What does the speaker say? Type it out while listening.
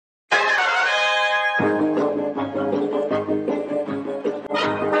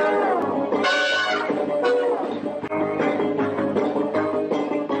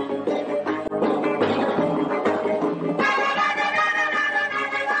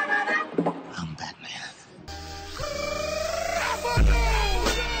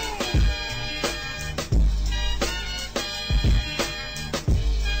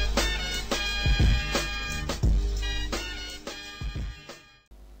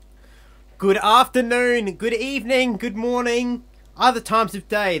Good afternoon, good evening, good morning. Other times of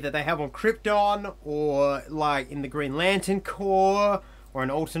day that they have on Krypton, or like in the Green Lantern Corps, or in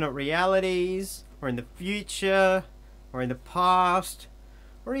alternate realities, or in the future, or in the past,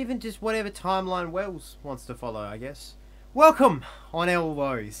 or even just whatever timeline Wells wants to follow, I guess. Welcome on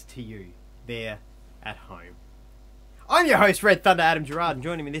elbows to you there at home. I'm your host, Red Thunder Adam Gerard, and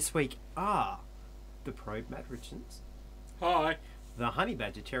joining me this week are the Probe Matt Richards. Hi. The Honey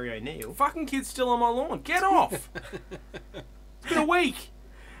Badger Terry O'Neill. Fucking kid's still on my lawn. Get off! It's been a week.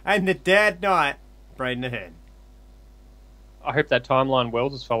 And the Dad Knight, Braden Ahern. I hope that timeline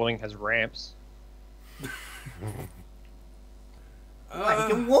Wells is following has ramps. He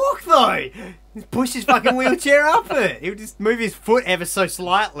can walk though! Just push his fucking wheelchair up it. He'll just move his foot ever so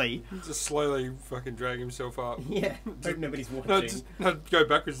slightly. Just slowly fucking drag himself up. Yeah, hope nobody's watching. No, just go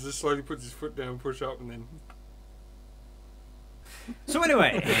backwards, just slowly puts his foot down, push up, and then... So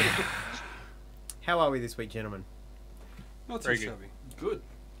anyway, how are we this week, gentlemen? Not too Very good. shabby. Good.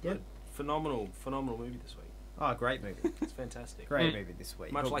 Yep. Good. Phenomenal movie this week. Oh, great movie. It's fantastic. Great movie this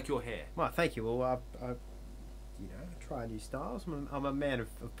week. Much like your hair. Well, thank you. Well, I try new styles. I'm a man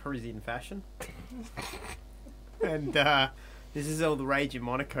of Parisian fashion. And this is all the rage in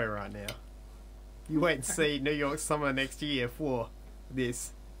Monaco right now. You wait and see New York summer next year for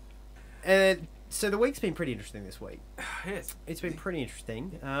this. And so the week's been pretty interesting this week. Yes. It's been pretty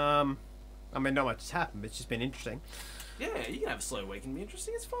interesting. I mean, not much has happened, but it's just been interesting. Yeah, you can have a slow week and be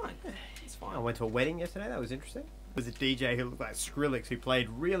interesting. It's fine. It's fine. I went to a wedding yesterday. That was interesting. There was a DJ who looked like Skrillex who played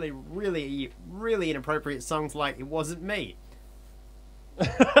really, really, really inappropriate songs like It Wasn't Me.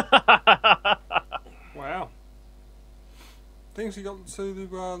 Wow. Things you got to look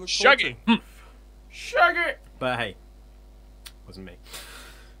forward Shaggy! to. Shaggy! But hey, wasn't me.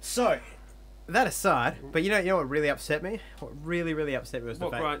 So, that aside, but you know what really upset me? What really, really upset me was the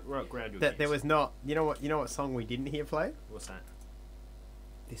What fact ground your that there gears? was not. You know what song we didn't hear play? What's that?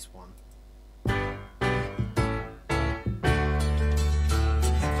 This one.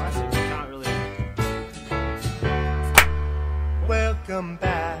 Classic. You can't really... Welcome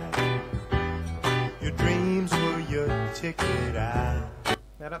back. Your dreams were your ticket out.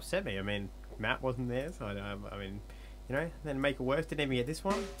 That upset me. I mean, Matt wasn't there, so I mean, you know, then to make it worse, didn't even get this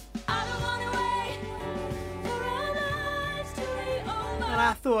one. And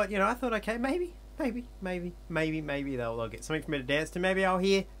I thought, okay, maybe they'll get something for me to dance to. Maybe I'll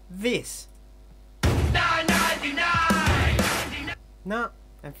hear this. No.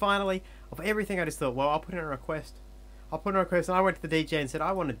 And finally, of everything, I just thought, well, I'll put in a request. And I went to the DJ and said,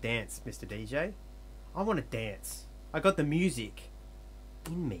 I want to dance, Mr. DJ. I want to dance. I got the music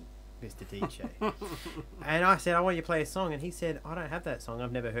in me, Mr. DJ. And I said, I want you to play a song. And he said, I don't have that song.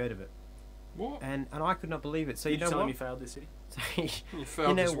 I've never heard of it. What? And I could not believe it. So Did you know you tell what? him you failed this city? So, You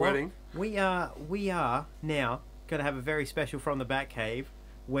failed this wedding? We are now going to have a very special From the Batcave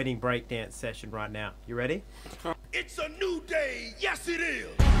wedding breakdance session right now. You ready? It's a new day. Yes, it is.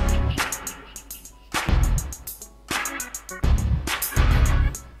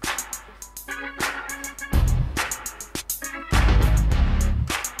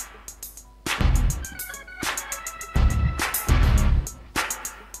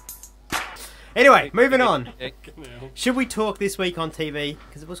 Anyway, moving on. No. Should we talk this week on TV?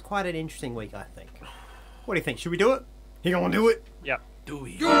 Because it was quite an interesting week, I think. What do you think? Should we do it? You gonna do it? Yeah. Do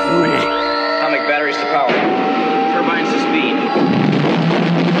we? Atomic batteries to power. Turbines to speed.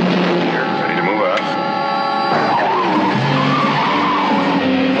 You're ready to move us.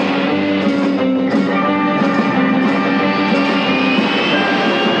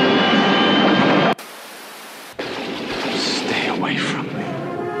 Stay away from me.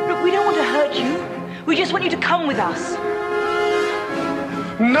 Look, we don't want to hurt you. We just want you to come with us.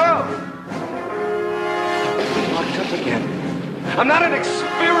 No! I'm locked up again. I'm not an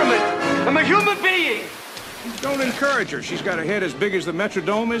experiment. I'm a human being. Don't encourage her. She's got a head as big as the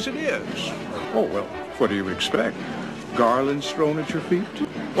Metrodome as it is. Oh, well, what do you expect? Garlands thrown at your feet?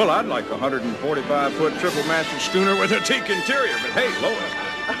 Well, I'd like a 145-foot triple-masted schooner with a teak interior, but hey, Lois.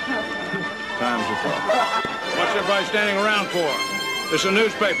 Times are tough. What's everybody standing around for? This is a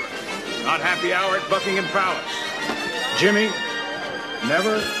newspaper, not happy hour at Buckingham Palace. Jimmy,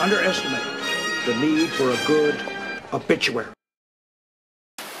 never underestimate the need for a good obituary.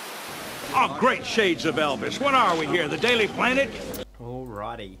 Oh, great shades of Elvis. What are we here, the Daily Planet?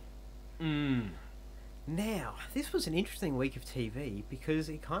 Alrighty. Now, this was an interesting week of TV because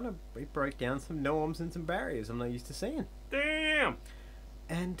it broke down some norms and some barriers I'm not used to seeing. Damn!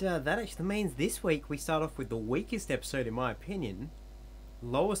 And that actually means this week we start off with the weakest episode, in my opinion,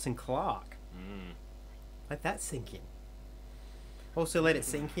 Lois and Clark. Let that sink in. Also, let it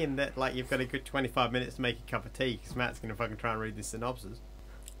sink in that like you've got a good 25 minutes to make a cup of tea because Matt's gonna fucking try and read this synopsis.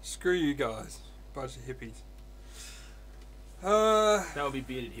 Screw you guys, bunch of hippies. That would be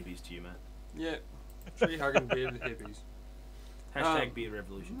bearded hippies to you, Matt. Yeah, tree hugging bearded hippies. Hashtag beard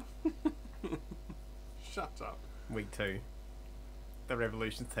revolution. Shut up. Week 2. The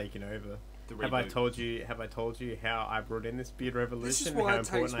revolution's taken over. The Have I reboot. told you how I brought in this beard revolution? This is and why how it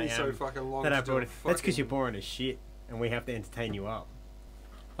takes important me I so am fucking long that I to do brought a it. That's because you're fucking- boring as shit, and we have to entertain you up.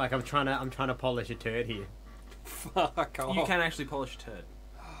 Like I'm trying to polish a turd here. Fuck off. You can actually polish a turd.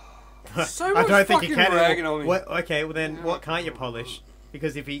 So I much don't think you fucking can. ragging on me. What, okay, well then, what can't you polish?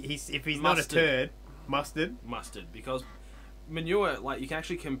 Because if he's not a Mustard. turd, mustard. Mustard, because manure, like, you can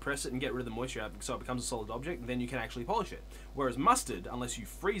actually compress it and get rid of the moisture out so it becomes a solid object, and then you can actually polish it. Whereas mustard, unless you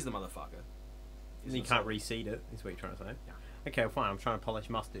freeze the motherfucker, You isn't can't solid. reseed it. Is what you're trying to say. Yeah. Okay, fine. I'm trying to polish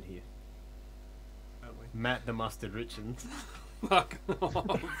mustard here. Matt the Mustard Richards. Fuck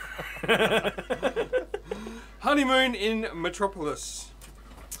off. Honeymoon in Metropolis.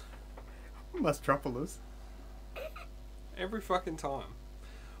 Mustropolis. Every fucking time.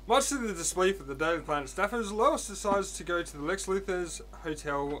 Much to the disbelief of the Daily Planet staffers, Lois decides to go to the Lex Luthor's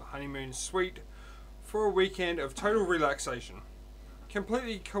hotel honeymoon suite for a weekend of total relaxation.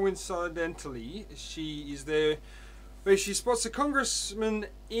 Completely coincidentally, she is there where she spots a Congressman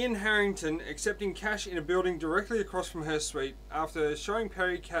Ian Harrington accepting cash in a building directly across from her suite. After showing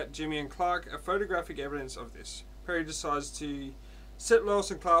Perry, Kat, Jimmy and Clark a photographic evidence of this, Perry decides to set Lois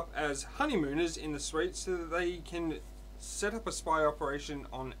and Clark as honeymooners in the suite so that they can set up a spy operation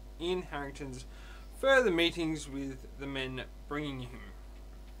on Ian Harrington's further meetings with the men bribing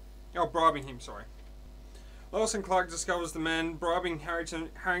him, sorry. Lois and Clark discovers the man bribing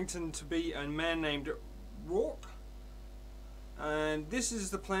Harrington to be a man named Rourke. And this is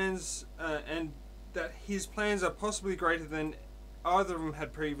the plans, and that his plans are possibly greater than either of them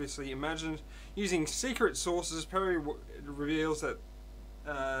had previously imagined. Using secret sources, Perry reveals that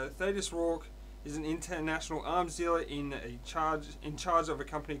Thaddeus Rourke is an international arms dealer in charge of a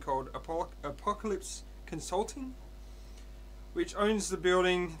company called Apocalypse Consulting, which owns the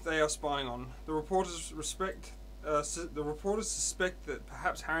building they are spying on. The reporters suspect that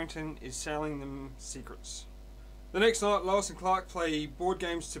perhaps Harrington is selling them secrets. The next night, Lois and Clark play board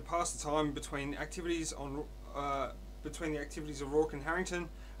games to pass the time between the activities of Rourke and Harrington.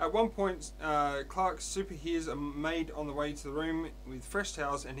 At one point, Clark superhears a maid on the way to the room with fresh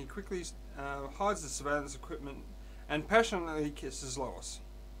towels, and he quickly hides the surveillance equipment and passionately kisses Lois,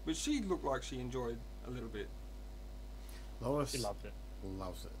 which she looked like she enjoyed a little bit. Lois She loved it.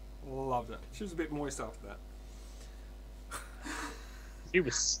 loves it. Loved it. She was a bit moist after that. She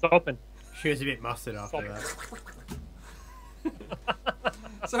was stopping. She was a bit mustard after that.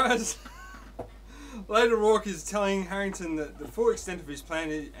 So as later, Rourke is telling Harrington that the full extent of his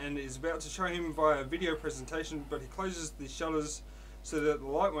plan and is about to show him via a video presentation, but he closes the shutters so that the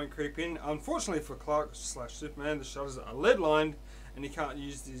light won't creep in. Unfortunately for Clark/Superman, the shutters are lead-lined and he can't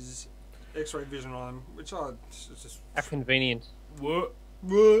use his X-ray vision on them, which it's just... How convenient. What?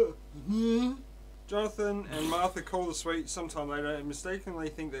 Jonathan and Martha call the suite sometime later and mistakenly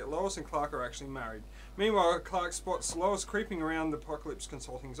think that Lois and Clark are actually married. Meanwhile, Clark spots Lois creeping around the Apocalypse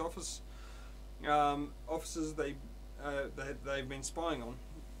Consulting's offices they've been spying on.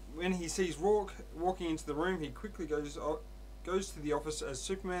 When he sees Rourke walking into the room, he quickly goes to the office as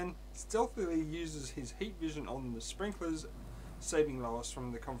Superman stealthily uses his heat vision on the sprinklers, saving Lois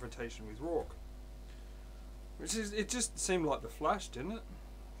from the confrontation with Rourke. It just seemed like the Flash, didn't it?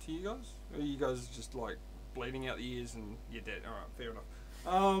 To you guys? Or you guys just like bleeding out the ears and you're dead? Alright, fair enough.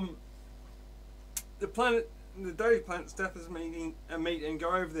 The Daily Planet staffers meet and go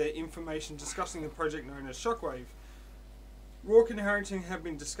over their information discussing the project known as Shockwave. Rourke and Harrington have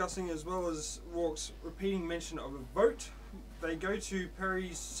been discussing, as well as Rourke's repeating mention of a vote. They go to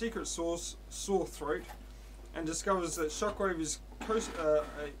Perry's secret source, Sore Throat, and discovers that Shockwave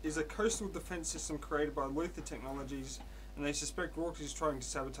is a coastal defense system created by Luthor Technologies, and they suspect Rourke is trying to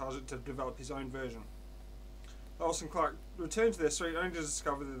sabotage it to develop his own version. Lois and Clark return to their suite only to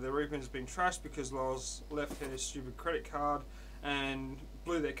discover that their room has been trashed because Lois left her stupid credit card and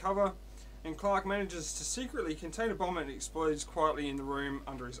blew their cover, and Clark manages to secretly contain a bomb and it explodes quietly in the room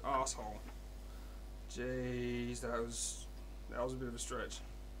under his arsehole. Jeez, that was a bit of a stretch.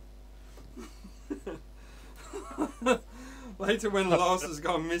 Later, when Lois has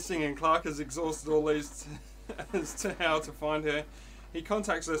gone missing and Clark has exhausted all leads as to how to find her, he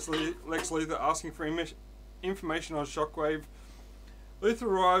contacts Lex Luthor asking for information on Shockwave. Luthor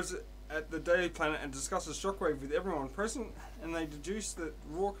arrives at the Daily Planet and discusses Shockwave with everyone present, and they deduce that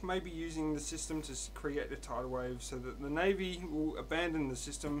Rourke may be using the system to create a tidal wave so that the Navy will abandon the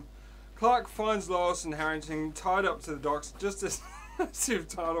system. Clark finds Lois and Harrington tied up to the docks just as a massive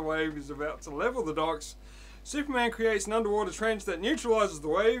tidal wave is about to level the docks. Superman creates an underwater trench that neutralizes the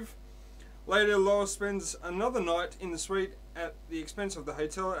wave. Later, Lois spends another night in the suite at the expense of the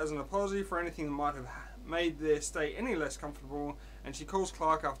hotel as an apology for anything that might have made their stay any less comfortable, and she calls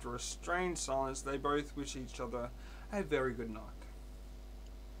Clark after a strange silence. They both wish each other a very good night.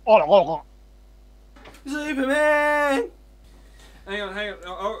 Superman! Hang on.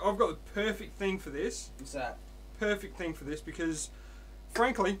 I've got the perfect thing for this. What's that? Perfect thing for this because,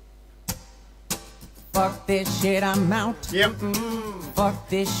 frankly, Fuck this shit, I'm out. Yep. Fuck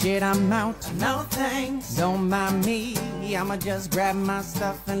this shit, I'm out. No thanks. Don't mind me. I'ma just grab my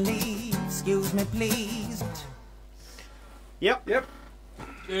stuff and leave. Excuse me, please. Yep.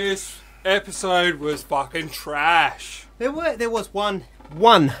 this episode was fucking trash. There was one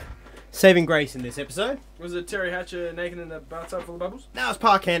saving grace in this episode. Was it Terry Hatcher naked in a bathtub full of bubbles? That was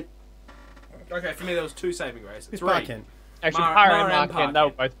Pa Kent. Okay, for me there was 2 saving graces. It's 3. Pa Kent. Actually, Mar- Pa Mar and and Mark, Pa and they were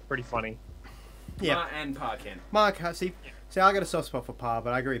Kent. both pretty funny. Yeah. Ma and Pa Kent. Mark, see, I got a soft spot for Pa,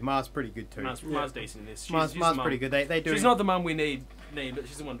 but I agree, Ma's pretty good too. Ma's decent in this. Ma's the pretty mum. good. They do. She's not the mum we need, but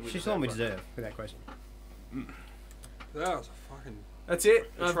she's the one we She's the one we deserve, without question. That was a fucking That's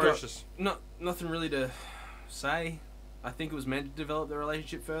it. I've got atrocious. nothing really to say. I think it was meant to develop their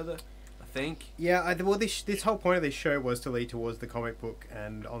relationship further. I think. Yeah, well, this whole point of this show was to lead towards the comic book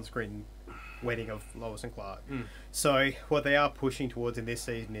and on-screen wedding of Lois and Clark. So what they are pushing towards in this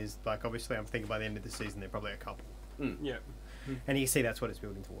season is, like, obviously I'm thinking by the end of the season they're probably a couple. Yeah. And you can see that's what it's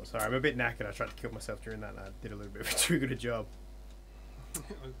building towards. Sorry, I'm a bit knackered. I tried to kill myself during that and I did a little bit of a too good a job.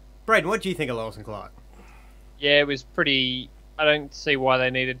 Braden, what do you think of Lois and Clark? Yeah, it was pretty... I don't see why they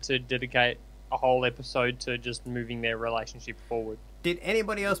needed to dedicate a whole episode to just moving their relationship forward. Did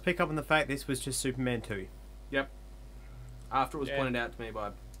anybody else pick up on the fact this was just Superman 2? Yep. After it was pointed out to me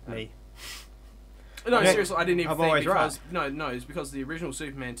by Me. No, Okay. seriously, I didn't even I'm think always because no, it's because the original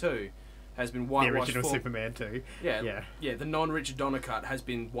Superman 2 has been The whitewashed. original for, Superman 2. Yeah. The non-Richard Donner cut has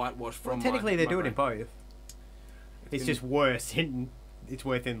been whitewashed from. Well, technically, they do it in brain. both. It's just worse in... It's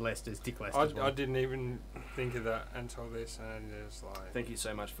worth in Lester's, Dick Lester's one. I didn't even think of that until this, and it's like... Thank you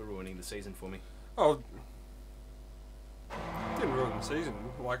so much for ruining the season for me. Oh, didn't ruin the season.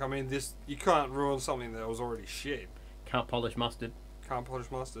 Like, I mean, this... You can't ruin something that was already shit. Can't polish mustard. Can't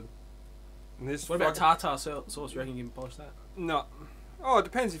polish mustard. And this What about tartar sauce? You reckon you can polish that? No. Oh, it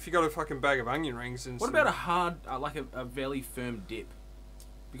depends if you got a fucking bag of onion rings and What some about a hard, like a very firm dip?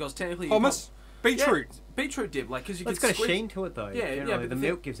 Because technically... you hummus? Beetroot. Yeah, beetroot dip, like, because you Well, can it's got a squeeze- sheen to it, though. Yeah, Generally, yeah, but the the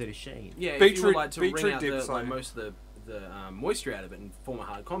milk gives it a sheen. Yeah, if you Beetroot- would like to wring beetroot out dip's like like- most of the moisture out of it and form a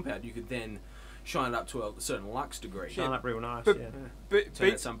hard compound, you could then shine it up to a certain lux degree. Shine up real nice, But- yeah. Turn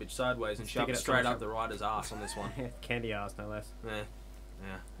that some bitch sideways and Stick shove it it up straight some up the rider's ass on this one. Candy ass, no less. Yeah.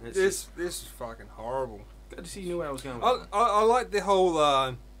 And it's This is fucking horrible. good to see you knew where I was going with I, that. I like the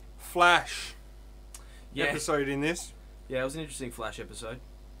whole Flash Yeah. episode in this. Yeah, it was an interesting Flash episode.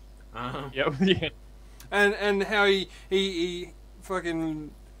 Yep, yeah. And how he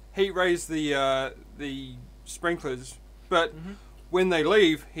fucking heat raised the sprinklers, but when they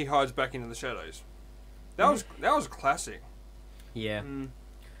leave, he hides back into the shadows. That was classic. Yeah.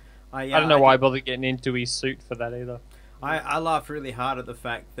 I don't know why I bothered getting into his suit for that either. I laughed really hard at the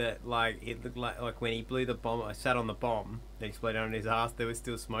fact that, like, it looked like when he blew the bomb, I sat on the bomb that exploded on his ass, there was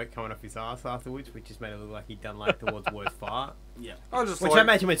still smoke coming off his ass afterwards, which just made it look like he'd done, like, towards worst fart. Yeah. I just Which like, I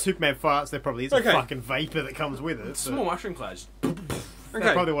imagine when Superman farts, there probably is Okay. a fucking vapor that comes with it. Small mushroom clouds. That's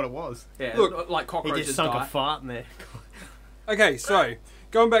okay, probably what it was. Yeah, Look, like He cockroaches just sunk die. a fart in there. okay. So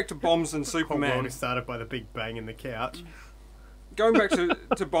going back to bombs and Whole world Superman. is started by the big bang in the couch. Going back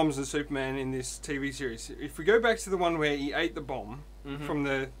to bombs and Superman in this TV series. If we go back to the one where he ate the bomb from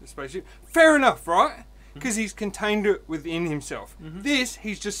the spaceship, fair enough, right? Because he's contained it within himself. This,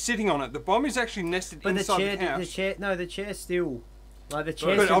 he's just sitting on it. The bomb is actually nested But inside the couch. the chair still, like, the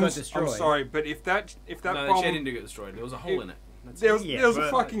chair But still I'm got destroyed. sorry, but if that No, bomb, the chair didn't get destroyed. There was a hole in it. That's there it. was, Yeah, there was a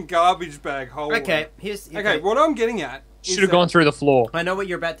but- fucking garbage bag hole. in Okay, it. here's... Okay, what I'm getting at is Should have that- gone through the floor. I know what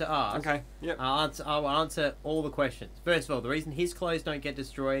you're about to ask. Okay, yep. I'll answer all the questions. First of all, the reason his clothes don't get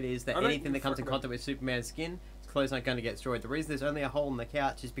destroyed is that I don't anything give that a comes in fuck about- contact with Superman's skin, his clothes aren't going to get destroyed. The reason there's only a hole in the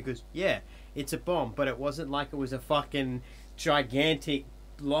couch is because, yeah, it's a bomb, but it wasn't like it was a fucking gigantic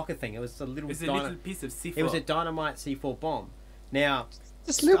locker thing. It was a little... It's a little piece of C4. It was a dynamite C4 bomb. Now,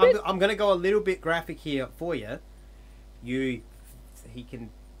 Just a little bit. I'm going to go a little bit graphic here for you. He can,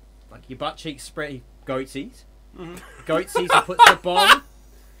 like, your butt cheeks spread goatsies. Goatsies, he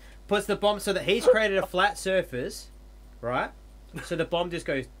puts the bomb so that he's created a flat surface, right? So the bomb just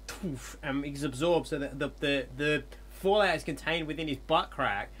goes poof, and is absorbed, so that the fallout is contained within his butt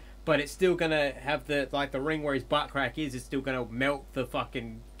crack, but it's still gonna have the ring where his butt crack is. It's still gonna melt the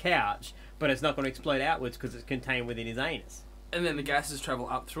fucking couch, but it's not gonna explode outwards because it's contained within his anus. And then the gases travel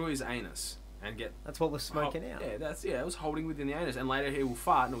up through his anus and get. That's what we're smoking out. Yeah, it was holding within the anus, and later he will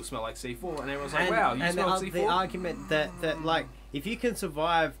fart and it will smell like C4, and everyone's like, "Wow, you smell C4." The argument that like if you can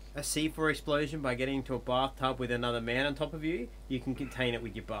survive a C4 explosion by getting into a bathtub with another man on top of you, you can contain it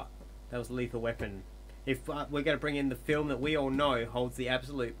with your butt. That was Lethal Weapon. If we're going to bring in the film that we all know holds the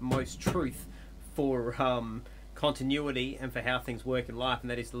absolute most truth for continuity and for how things work in life, and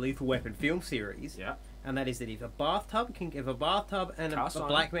that is the Lethal Weapon film series. Yeah. And that is that if a bathtub and a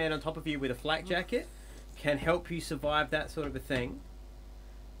black man on top of you with a flak jacket can help you survive that sort of a thing,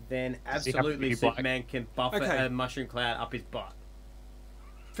 then absolutely Superman can buffet a mushroom cloud up his butt.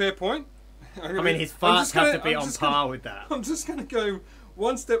 Fair point. I mean, his farts have to be on par with that. I'm just going to go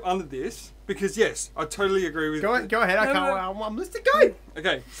one step under this, because yes, I totally agree with... Go ahead, I'm listening, go!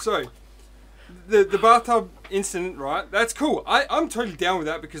 Okay, so... The bathtub incident, right? That's cool. I'm totally down with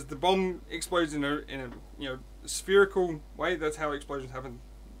that because the bomb explodes in a spherical way. That's how explosions happen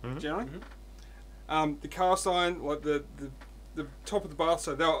generally. The cast iron, like the top of the bath,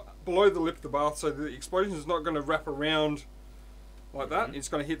 so they're below the lip of the bath, so the explosion is not going to wrap around like that. It's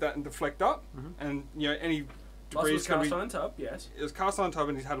going to hit that and deflect up, and any debris is going to be... cast iron tub, yes. It was cast iron tub,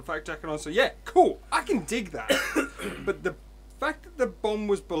 and he's had a flak jacket on. So yeah, cool. I can dig that. But the fact that the bomb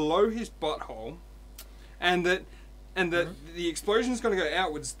was below his butthole, and that the explosion is going to go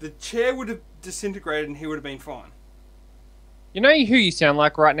outwards, the chair would have disintegrated and he would have been fine. You know who you sound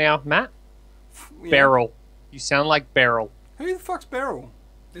like right now, Matt? Yeah. Beryl. You sound like Beryl. Who the fuck's Beryl?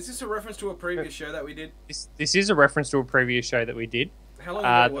 Is this a reference to a previous show that we did? This is a reference to a previous show that we did. How long ago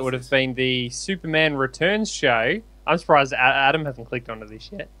was that would this? have been the Superman Returns show. I'm surprised Adam hasn't clicked onto this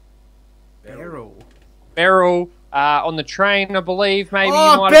yet. Beryl. On the train, I believe. Maybe you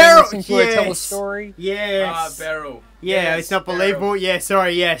might have been listening to her tell a story. Yes. Beryl. Yeah, yes, it's not believable. Yeah,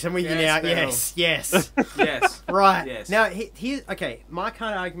 sorry. Yes, I'm with you now. Beryl. Yes. Yes. Right. Yes. Now, here's okay. My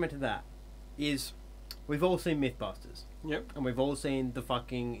kind of argument to that is, we've all seen MythBusters. Yep. And we've all seen the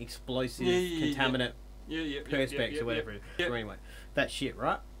fucking explosive contaminant perspex or whatever it is. So anyway, that shit,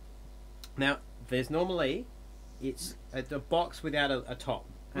 right? Now, there's normally it's a box without a top,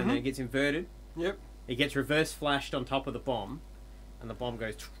 and then it gets inverted. Yep. It gets reverse flashed on top of the bomb, and the bomb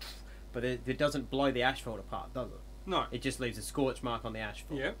goes, but it doesn't blow the asphalt apart, does it? No. It just leaves a scorch mark on the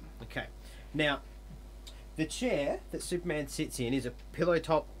asphalt. Yep. Okay. Now, the chair that Superman sits in is a pillow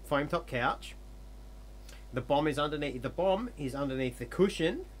top, foam top couch. The bomb is underneath. The bomb is underneath the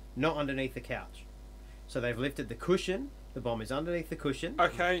cushion, not underneath the couch. So they've lifted the cushion. The bomb is underneath the cushion.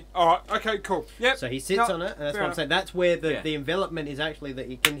 Okay. All right. Okay. Cool. Yep. So he sits on it, and that's what I'm saying. That's where the envelopment is actually that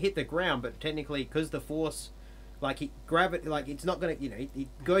it can hit the ground, but technically, because the force, it's not gonna, it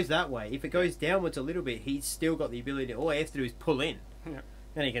goes that way. If it goes downwards a little bit, he's still got the ability. All he has to do is pull in,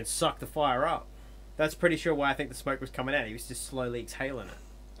 and he can suck the fire up. That's pretty sure why I think the smoke was coming out. He was just slowly exhaling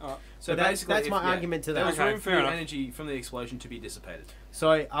it. So that's my argument to that. There was room for energy from the explosion to be dissipated.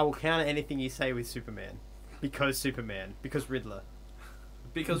 So I will counter anything you say with Superman. Because Superman. Because Riddler.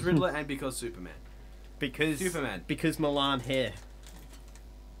 Because Riddler and because Superman. Because Superman. Because Milan hair.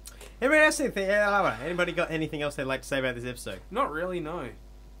 Anybody else think? Anybody got anything else they'd like to say about this episode? Not really. No.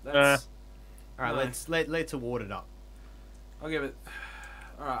 That's all right. No. Let's award it up. I'll give it.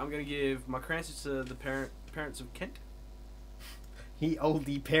 All right. I'm gonna give my credits to the parents of Kent. The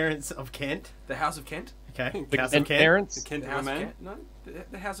parents of Kent. The House of Kent. Okay. The House of Kent. Parents. The Kent House of man. Kent. No.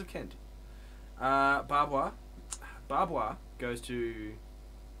 The House of Kent. Barbara goes to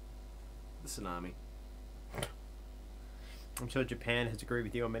the tsunami. I'm sure Japan has agreed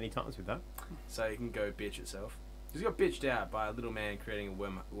with you on many times with that. So he can go bitch itself. He got bitched out by a little man creating a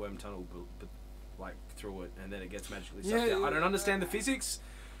worm tunnel, through it, and then it gets magically sucked out. I don't understand the physics,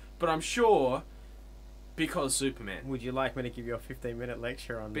 but I'm sure because Superman. Would you like me to give you a 15-minute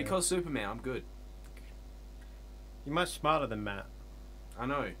lecture on? Because Superman, I'm good. You're much smarter than Matt. I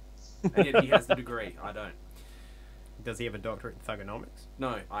know. And yet he has the degree. I don't. Does he have a doctorate in thugonomics?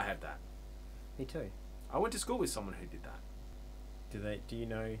 No, I have that. Me too. I went to school with someone who did that. Do you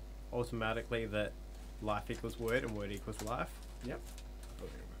know automatically that life equals word and word equals life? Yep.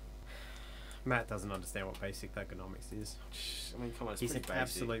 Matt doesn't understand what basic thugonomics is. I mean, come on, it's He's an pretty basic.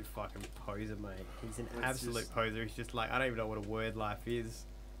 absolute fucking poser, mate. He's an absolute poser. He's just like, I don't even know what a word life is.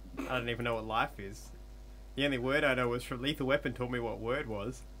 I don't even know what life is. The only word I know was from Lethal Weapon taught me what word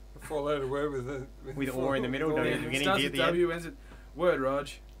was. A four-letter word with or in the middle. It starts with W, ends with word, Rog.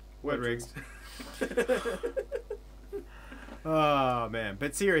 Word rigs. Oh man,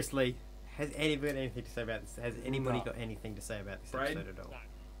 but seriously, has anybody got anything to say about this? Has anybody got anything to say about this episode at all?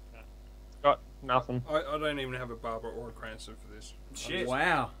 Got nothing. I don't even have a Barbara or a Cranston for this. Shit.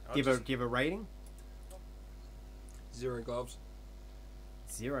 Wow. Give a rating. 0 gloves.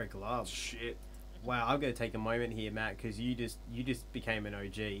 0 gloves. Shit. Wow, I'm going to take a moment here, Matt, because you just became an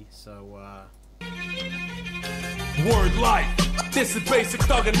OG. So Word life. This is basic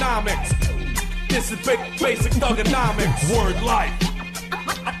thugonomics. This is basic thugonomics. Word life.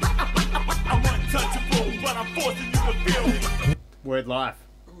 I'm untouchable, but I'm forcing you to feel me. Word life.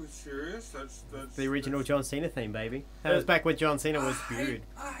 Oh, serious? That's The original John Cena theme, baby. That was back when John Cena was good.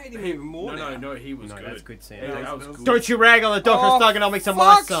 I hate him even more. No, he was good. That's good, Cena. Yeah, that was good. Don't you rag on the Doctor's Thugonomics of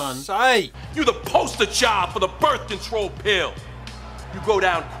my son. Say. You're the poster child for the birth control pill. You go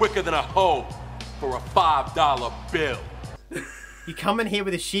down quicker than a hoe for a $5 bill. You come in here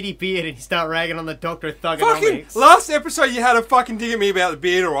with a shitty beard and you start ragging on the Doctor Fucking Thugonomics. last episode you had a fucking dig at me about the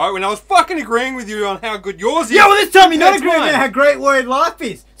beard, alright? When I was fucking agreeing with you on how good yours is. Yeah, well this time you're not That's agreeing fine. about how great Word Life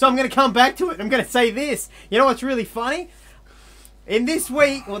is. So I'm going to come back to it. I'm going to say this. You know what's really funny? In this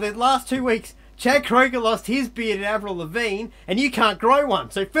week, or the last 2 weeks, Chad Kroger lost his beard at Avril Lavigne, and you can't grow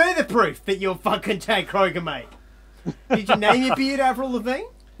one. So further proof that you're fucking Chad Kroger, mate. Did you name your beard Avril Lavigne?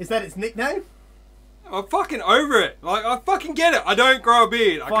 Is that its nickname? I'm fucking over it. Like, I fucking get it. I don't grow a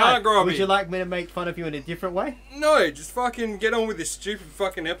beard. I can't grow a beard. Would you like me to make fun of you in a different way? No, just fucking get on with this stupid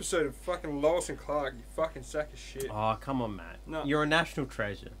fucking episode of fucking Lois and Clark, you fucking sack of shit. Oh, come on, Matt. No. You're a national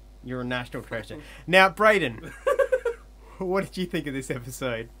treasure. You're a national treasure. Now, Brayden, what did you think of this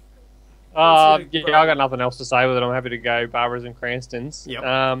episode? Yeah, I got nothing else to say with it. I'm happy to go Barbara's and Cranston's. Yep.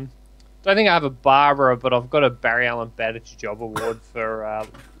 Don't think I have a Barbara, but I've got a Barry Allen Bad at Your Job award for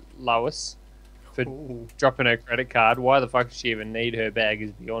Lois for dropping her credit card. Why the fuck does she even need her bag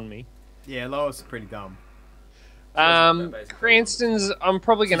is beyond me. Yeah, Lois is pretty dumb. Cranston's, I'm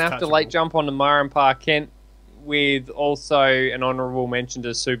probably going to have to late jump onto Mara and Pa Kent with also an honourable mention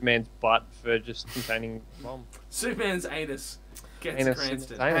to Superman's butt for just containing bomb. Superman's anus gets Anus.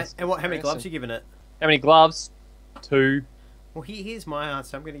 Cranston. Anus. And how many gloves you giving it? How many gloves? 2. Well, here's my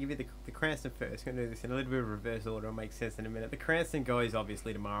answer. I'm going to give you the Cranston first. I'm going to do this in a little bit of reverse order. It'll make sense in a minute. The Cranston goes,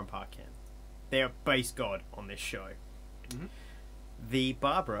 obviously, to Mara and Pa Kent. They are base god on this show. Mm-hmm. The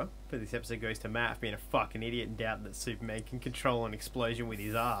Barbara for this episode goes to Matt for being a fucking idiot and doubting that Superman can control an explosion with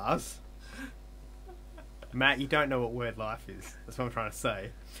his ass. Matt, you don't know what word life is. That's what I'm trying to say.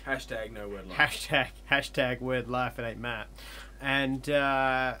 Hashtag no word life. Hashtag word life. It ain't Matt. And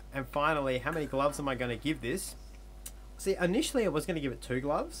finally, how many gloves am I going to give this? See, initially I was going to give it 2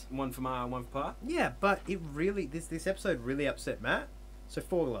 gloves. One for Ma and one for Pa. Yeah, but it really this episode really upset Matt. So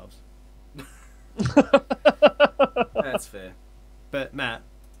 4 gloves. That's fair. But Matt,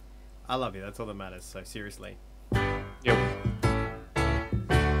 I love you. That's all that matters. So seriously. Yep.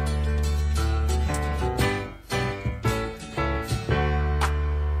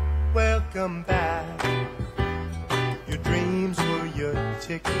 Welcome back. Your dreams were your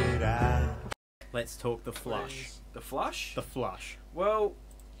ticket out. Let's talk the flush. The flush? The flush. Well,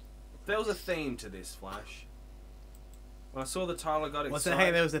 there was a theme to this flash. When I saw the title, I got excited.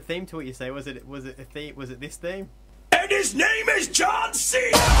 Hey, there was a theme to what you say. Was it a theme? Was it this theme? And his name is John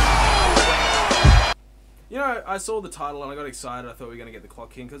Cena! You know, I saw the title and I got excited. I thought we were going to get the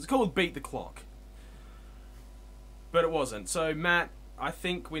clock in because it's called Beat the Clock. But it wasn't. So, Matt, I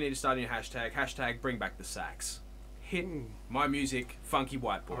think we need to start a new hashtag. Hashtag bring back the sax. Hit my music, funky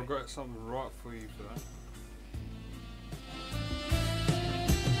white boy. I've got something right for you for that.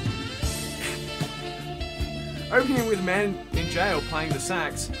 Opening with a man in jail playing the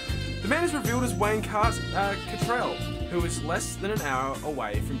sax, the man is revealed as Wayne Cottrell, who is less than an hour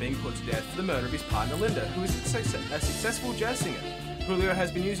away from being put to death for the murder of his partner Linda, who is a successful jazz singer. Julio has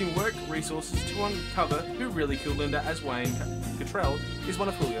been using work resources to uncover who really killed Linda, as Wayne Cottrell is one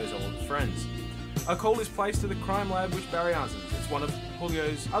of Julio's old friends. A call is placed to the crime lab, which Barry answers. It's one of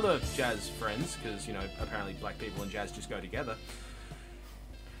Julio's other jazz friends, because, you know, apparently black people and jazz just go together.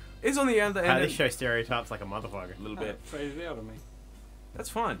 Is on the other end. This show stereotypes like a motherfucker. A little bit. Faded out of me. That's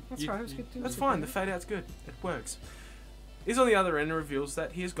fine. That's right. That's good. That's fine. The fade out's good. It works. Is on the other end and reveals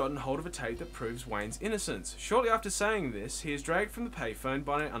that he has gotten hold of a tape that proves Wayne's innocence. Shortly after saying this, he is dragged from the payphone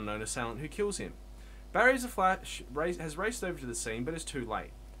by an unknown assailant who kills him. Barry as a flash has raced over to the scene, but is too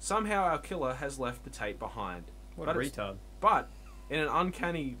late. Somehow our killer has left the tape behind. What a retard. But in an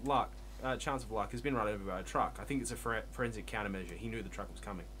uncanny chance of luck, has been run over by a truck. I think it's a forensic countermeasure. He knew the truck was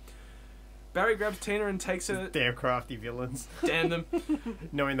coming. Barry grabs Tina and takes her... Damn crafty villains. Damn them.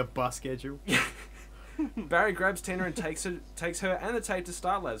 Knowing the bus schedule. Barry grabs Tina and takes her and the tape to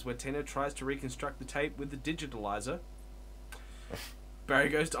Star Labs, where Tina tries to reconstruct the tape with the digitalizer. Barry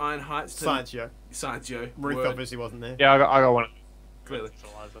goes to Iron Heights to... Science Yo. Ruth obviously wasn't there. Yeah, I got one. Clearly.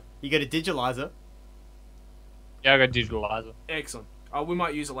 You go to digitalizer. Yeah, I got digitalizer. Excellent. Oh, we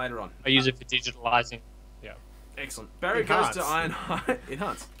might use it later on. I use it for digitalizing. Yeah. Excellent. Barry goes to Iron Heights.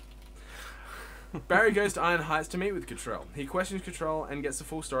 Enhance. Barry goes to Iron Heights to meet with Cottrell. He questions Cottrell and gets the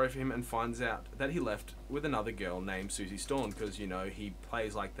full story for him and finds out that he left with another girl named Susie Storm because, you know, he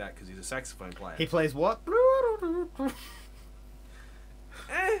plays like that because he's a saxophone player. He plays what?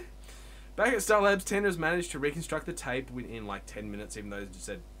 Back at Star Labs, Tina has managed to reconstruct the tape in like 10 minutes, even though it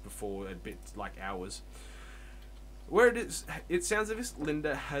said before a bit like hours. Where it sounds as if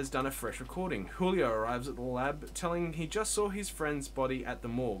Linda has done a fresh recording. Julio arrives at the lab, telling he just saw his friend's body at the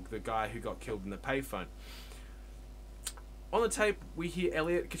morgue, the guy who got killed in the payphone. On the tape, we hear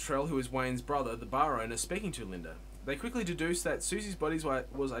Elliot Cottrell, who is Wayne's brother, the bar owner, speaking to Linda. They quickly deduce that Susie's body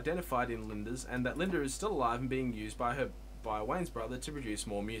was identified in Linda's, and that Linda is still alive and being used by Wayne's brother to produce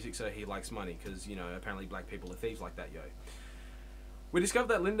more music, so he likes money, because, you know, apparently black people are thieves like that, yo. We discovered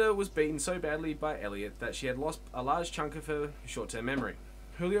that Linda was beaten so badly by Elliot that she had lost a large chunk of her short-term memory.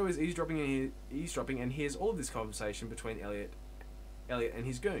 Julio is eavesdropping and hears all of this conversation between Elliot and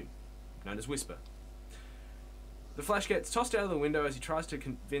his goon, known as Whisper. The flash gets tossed out of the window as he tries to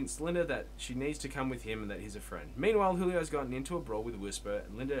convince Linda that she needs to come with him and that he's a friend. Meanwhile, Julio has gotten into a brawl with Whisper,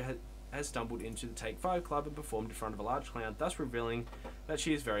 and Linda has stumbled into the Take 5 club and performed in front of a large clown, thus revealing that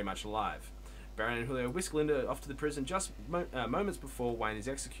she is very much alive. Baron and Julio whisk Linda off to the prison just moments before Wayne is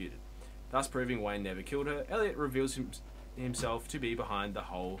executed, thus proving Wayne never killed her. Elliot reveals himself to be behind the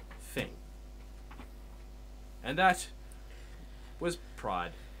whole thing. And that was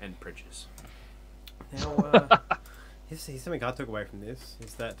Pride and Prejudice. Now, here's something I took away from this,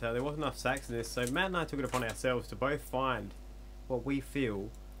 is that there wasn't enough sax in this, so Matt and I took it upon ourselves to both find what we feel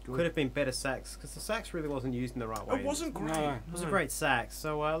could have been better sax, because the sax really wasn't used in the right way. It wasn't great. No, it was a great sax.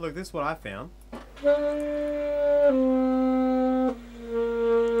 So look, this is what I found.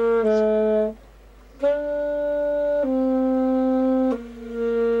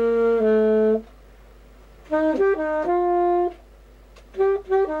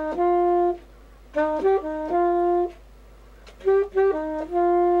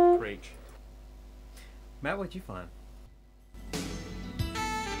 Preach. Matt, what'd you find?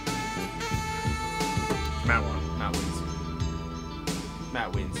 Matt won. Matt wins.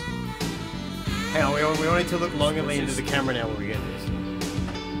 Matt wins. Hang on, we all need to look longingly into the camera now when we get this.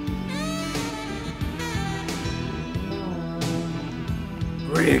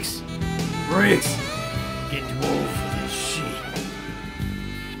 Riggs! Riggs! Get too old for this shit.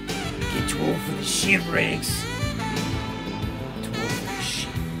 Get too old for this shit, Riggs. Too old for this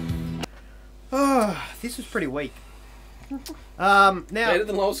shit. Oh, this was pretty weak. Now Better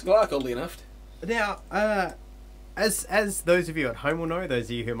than Lois Clark, oddly enough. Now, as those of you at home will know, those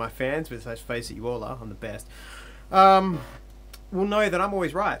of you who are my fans, which let's face it, you all are, I'm the best, will know that I'm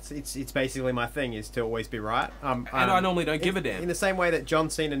always right. It's basically my thing, is to always be right. And I normally don't give a damn. In the same way that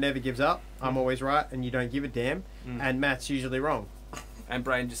John Cena never gives up, I'm always right, and you don't give a damn, and Matt's usually wrong. And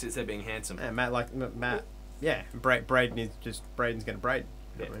Braden just sits there being handsome. And Matt, yeah, Braden's going to braid.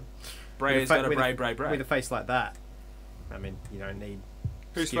 You know what I mean? Braden's got to braid. With a face like that, I mean, you don't need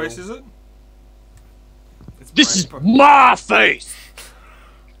Whose skill. face is it? This is my face!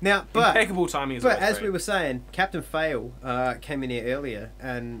 Now, but impeccable timing as well. But well. as we were saying, Captain Fail came in here earlier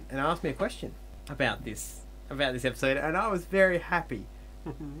and asked me a question about this episode, and I was very happy.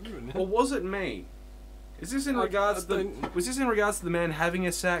 Or was it me? Is this in regards to was this in regards to the man having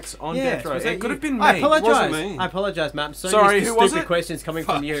a sax on death row? It could have been me. I apologise. Me. I apologise, Matt. I'm so sorry, used to who was stupid it? questions coming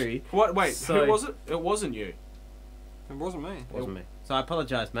from you. What? Wait, So- who was it? It wasn't you. It wasn't me. It wasn't me. So I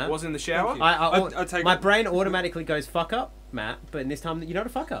apologise, Matt. It was in the shower. I take my it. brain automatically goes fuck up, Matt. But in this time, you're not a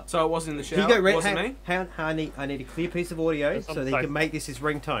fuck up. So it was in the You shower. go, It wasn't me. hang on, I need a clear piece of audio That's so not that you fake. can make this his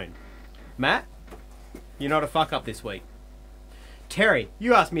ringtone. Matt, you're not a fuck up this week. Terry,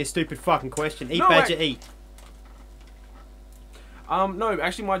 you asked me a stupid fucking question. Eat, No, badger, wait. eat. No,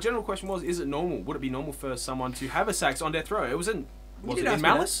 actually, my general question was: is it normal? Would it be normal for someone to have a sax on death row? It wasn't. Was did it in ask me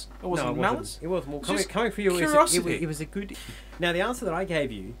that. Malice? It wasn't No, in it Malice. wasn't. It wasn't. Well, Just coming for you, curiosity. it was a good. Now, the answer that I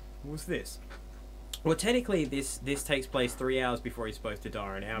gave you was this. Well, technically, this takes place 3 hours before he's supposed to die,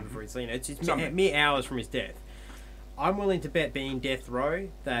 or an hour before he's seen it. It's mere hours from his death. I'm willing to bet, being death row,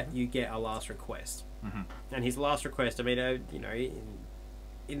 that you get a last request. And his last request, I mean, you know,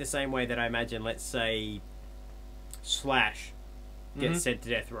 in the same way that I imagine, let's say, Slash gets sent to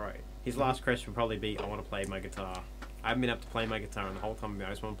death row. His last request would probably be, I want to play my guitar I haven't been up to play my guitar, and the whole time I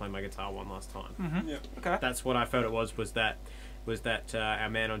just want to play my guitar one last time. Mm-hmm. Yeah. Okay. That's what I felt it was that our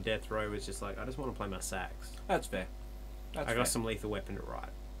man on death row was just like, I just want to play my sax. That's fair. I got some Lethal Weapon to write.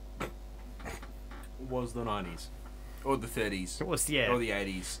 Was the 90s. Or the 30s. It was, yeah. Or the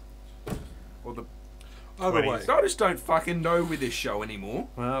 80s. Or the... Other way. I just don't fucking know with this show anymore.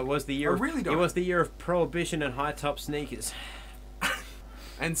 Well, it was the year. I really don't. It was the year of prohibition and high top sneakers.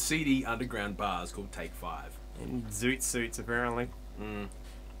 And seedy underground bars called Take 5. And zoot suits, apparently. Mm.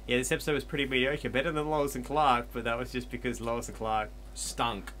 Yeah, this episode was pretty mediocre. Better than Lois and Clark, but that was just because Lois and Clark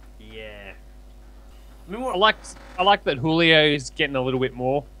stunk. Yeah. I mean, I like that Julio is getting a little bit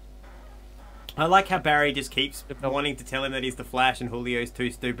more. I like how Barry just keeps wanting to tell him that he's the Flash, and Julio's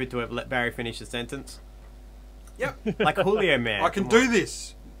too stupid to have let Barry finish the sentence. Yep. Like Julio, man. I can do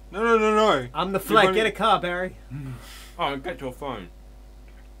this. No. I'm the Flash. Get a car, Barry. Oh, get to a phone.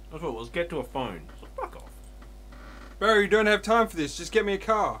 That's what it was. Get to a phone. So fuck off. Barry, you don't have time for this. Just get me a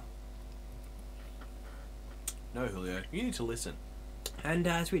car. No, Julio. You need to listen. And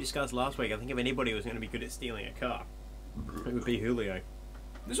as we discussed last week, I think if anybody was going to be good at stealing a car, it would be Julio.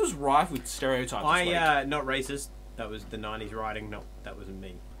 This was rife with stereotypes. Not racist. That was the 90s writing. No, that wasn't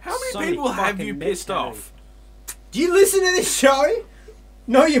me. How many people have you pissed off? Do you listen to this show?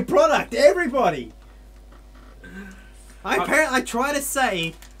 Know your product, everybody. I try to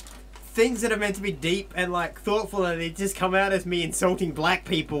say things that are meant to be deep and like thoughtful, and they just come out as me insulting black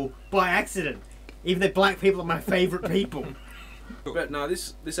people by accident. Even though black people are my favourite people. But no,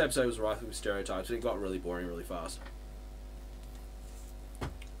 this episode was rife with stereotypes, and it got really boring really fast.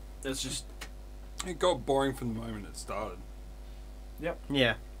 It's just... It got boring from the moment it started. Yep.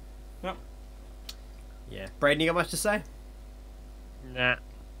 Yeah. Yep. Yeah. Braden, you got much to say? Nah.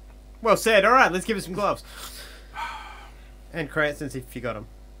 Well said. All right, let's give it some gloves. And Cranston's if you got them.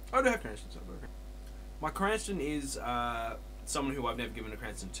 I do have Cranston's. My Cranston is someone who I've never given a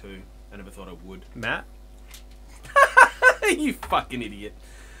Cranston to. I never thought I would. Matt? You fucking idiot.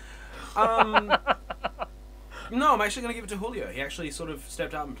 No, I'm actually going to give it to Julio. He actually sort of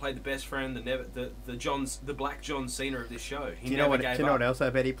stepped up and played the best friend, the black John Cena of this show. Do you know what else I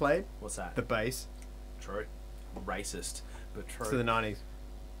bet he played? What's that? The bass. True. Racist, but true. To the 90s.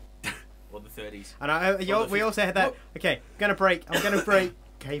 Or the 30s. And we also had that. Okay, I'm gonna break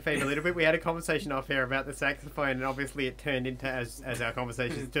kayfabe a little bit. We had a conversation off here about the saxophone, and obviously it turned into, as our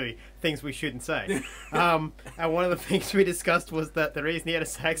conversations do, things we shouldn't say. And one of the things we discussed was that the reason he had a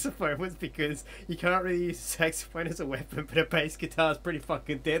saxophone was because you can't really use a saxophone as a weapon, but a bass guitar is pretty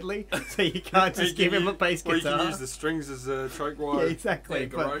fucking deadly, so you can't just give him a bass guitar. Or you can use the strings as a choke wire. Yeah, exactly.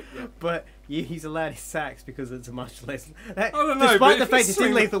 But he's allowed his sax because it's a much less... I don't know, despite the fact it's a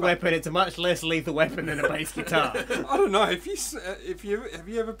lethal weapon, it's a much less lethal weapon than a bass guitar. I don't know. Have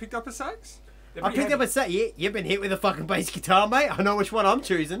you ever picked up a sax? I picked up a sax. You've been hit with a fucking bass guitar, mate. I know which one I'm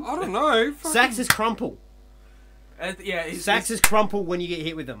choosing. I don't know. Sax is crumple. Sax is crumple when you get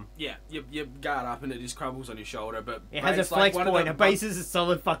hit with them. Yeah, you guard up and it just crumbles on your shoulder, but... It has a flex point. A bass is a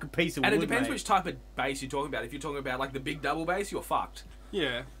solid fucking piece of wood, and it depends mate. which type of bass you're talking about. If you're talking about like the big double bass, you're fucked.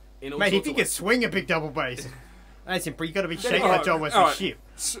 Yeah. Mate, if you can swing a big double bass, that's simple. You got to be shaking that John Wesley shit.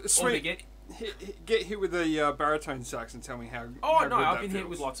 Sweet. Get hit with a baritone sax and tell me how. Oh no, I've been hit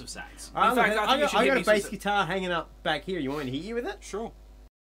with lots of sax. In fact, I got a bass guitar hanging up back here. You want me to hit you with it? Sure.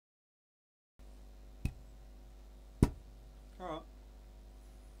 All right.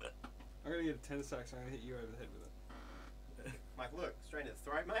 I'm gonna get a tenor sax. I'm gonna hit you over the head with it. Mike, look, straight to the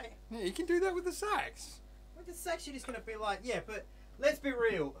throat, mate. Yeah, you can do that with the sax. With the sax, you're just gonna be like, yeah, but. Let's be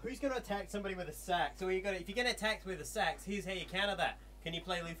real. Who's going to attack somebody with a sax? Or if you're going to attack with a sax, here's how you counter that. Can you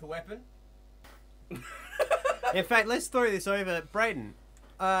play Lethal Weapon? In fact, let's throw this over. Braden,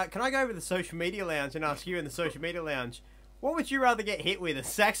 can I go over to the social media lounge and ask you in the social media lounge, what would you rather get hit with, a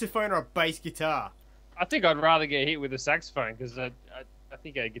saxophone or a bass guitar? I think I'd rather get hit with a saxophone because I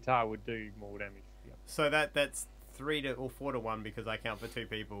think a guitar would do more damage. Yeah. So that's 4-1 because I count for 2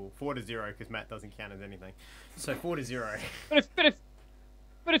 people. 4-0 because Matt doesn't count as anything. So 4-0.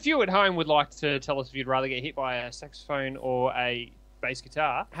 But if you at home would like to tell us if you'd rather get hit by a saxophone or a bass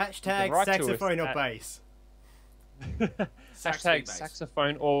guitar, hashtag saxophone or bass. Hashtag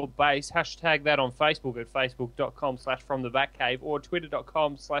saxophone or bass. Hashtag that on Facebook at facebook.com/fromthebatcave or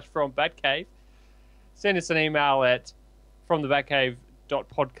twitter.com/frombatcave. Send us an email at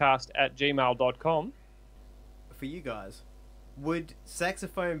fromthebatcave.podcast@gmail.com. For you guys, would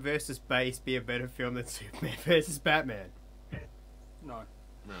saxophone versus bass be a better film than Superman versus Batman? No.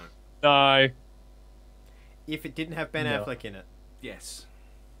 No. If it didn't have Ben Affleck in it? Yes.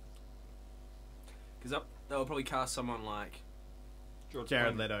 Because they'll probably cast someone like...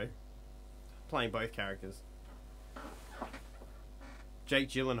 Jared Leto. Playing both characters. Jake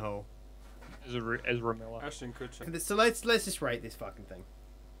Gyllenhaal. As Miller. Ashton Kutcher. So let's just rate this fucking thing.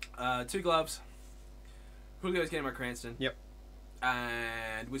 2 gloves. Julio's getting my Cranston. Yep.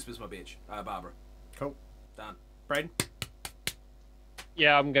 And Whisper's my bitch. Barbara. Cool. Done. Braden?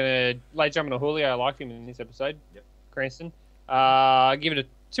 Yeah, I'm gonna late jump into Julio. I liked him in this episode. Yep. Cranston. Give it a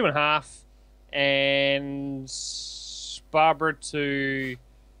 2.5, and Barbara to,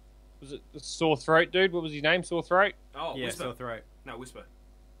 was it the sore throat dude? What was his name? Sore throat. Oh, Yeah, Whisper. sore throat. No, Whisper.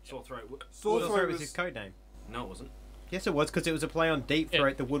 Sore throat. Sore throat was his code name. No, it wasn't. Yes, it was, because it was a play on Deep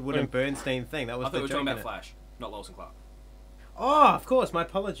Throat, the Woodward and Bernstein thing. That was I thought the we were joke talking in about it. Flash, not Lois and Clark. Oh, of course. My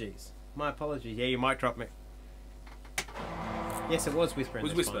apologies. My apologies. Yeah, you might drop me. Yes, it was Whisper in It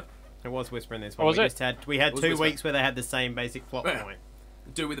was this Whisper. one. It was Whisper in this Oh, one. was we it? just had we had It was 2 Whisper. weeks where they had the same basic plot Yeah. point.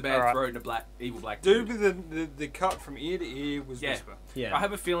 Dude with a bad Alright. throat and a evil black Dude with the cut from ear to ear was Yeah. Whisper. Yeah. I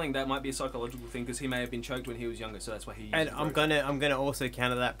have a feeling that might be a psychological thing because he may have been choked when he was younger, so that's why he used And the I'm throat. gonna also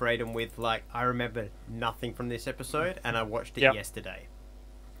counter that, Braden, with like I remember nothing from this episode, and I watched it Yep. yesterday.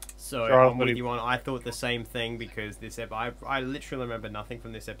 So Sure, I'm with buddy. you on. I thought the same thing because this I literally remember nothing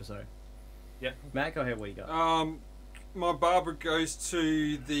from this episode. Yeah. Matt, go ahead. What you got? My Barbara goes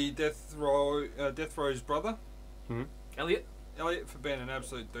to the Death Row's brother, Elliot. Elliot, for being an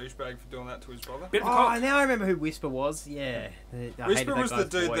absolute douchebag for doing that to his brother. Bit of a Oh, cock. now I remember who Whisper was. Yeah, I hated Whisper that was the guy's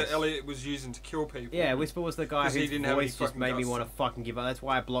dude voice. that Elliot was using to kill people. Yeah, Whisper was the guy 'Cause he whose didn't have any voice just fucking made me guts. want to fucking give up. That's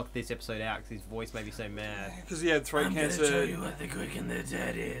why I blocked this episode out, because his voice made me so mad. Because he had throat cancer. what the quick and the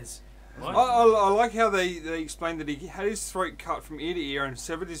dead is. What? I like how they explained that he had his throat cut from ear to ear and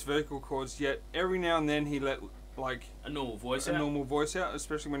severed his vocal cords, yet every now and then he let like A normal voice a out? normal voice out,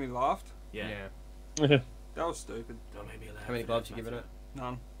 especially when he laughed. Yeah. That was stupid. Don't make me laugh. How many gloves you giving it?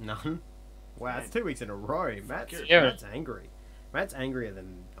 None. None. Wow, it's 2 weeks in a row. Matt's angry. Matt's angrier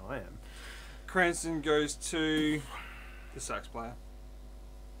than I am. Cranston goes to the sax player.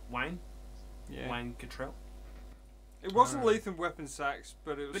 Wayne? Yeah. Wayne Cottrell? It wasn't Lethal Weapon sax,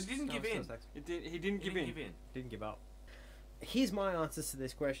 but it was. But he didn't give in. He didn't give in. Didn't give up. Here's my answers to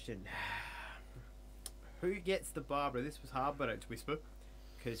this question. Who gets the Barbara? This was hard, but it's Whisper.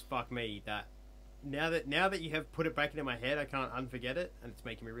 Because fuck me, that now that you have put it back into my head, I can't unforget it, and it's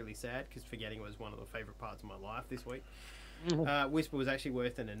making me really sad because forgetting was one of the favourite parts of my life this week. Whisper was actually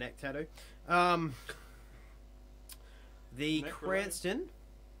worse than a neck tattoo. The Neck Cranston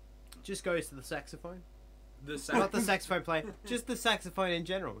just goes to the saxophone. The Not the saxophone player, just the saxophone in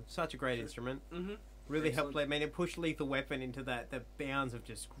general. Such a great instrument. Mm-hmm. Really Excellent. helped. I mean, it pushed Lethal Weapon into the bounds of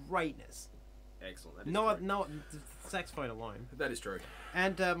just greatness. Excellent. That is No, true. no, the saxophone alone. That is true.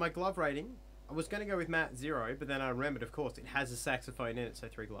 And my glove rating, I was going to go with Matt 0, but then I remembered, of course, it has a saxophone in it, so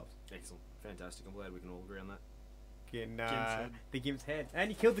 3 gloves. Excellent. Fantastic. I'm glad we can all agree on that. The Gimp's head. And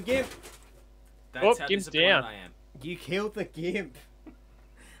you killed the Gimp! That's Oh, how Gimp's disappointed down. I am. You killed the Gimp!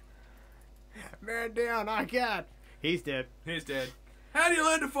 Man down, I got. He's dead. He's dead. How do you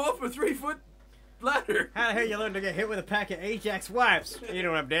learn to fall from a 3-foot ladder? How the hell you learn to get hit with a pack of Ajax wipes? You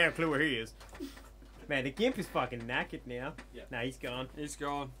don't have a damn clue where he is. Man, the Gimp is fucking knackered now. Yeah. Nah, he's gone. He's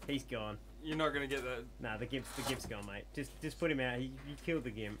gone. He's gone. You're not gonna get that. Nah, the Gimp's gone, mate. Just put him out. You killed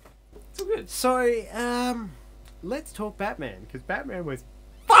the Gimp. It's all good. So, let's talk Batman, because Batman was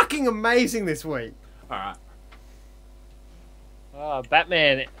fucking amazing this week. Alright.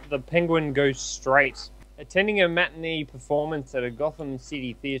 Batman, the Penguin goes straight. Attending a matinee performance at a Gotham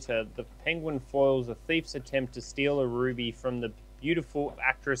City theatre, the Penguin foils a thief's attempt to steal a ruby from the beautiful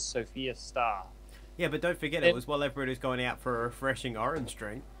actress Sophia Starr. Yeah, but don't forget, it was while everybody was going out for a refreshing orange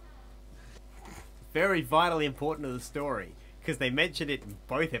drink. Very vitally important to the story, because they mentioned it in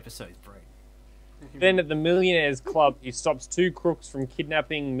both episodes, bro. Then at the Millionaires Club, he stops 2 crooks from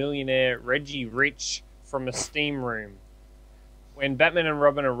kidnapping millionaire Reggie Rich from a steam room. When Batman and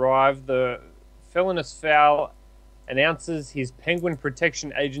Robin arrive, the felonious foul announces his Penguin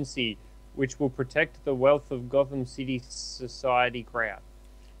Protection Agency, which will protect the wealth of Gotham City society crowd.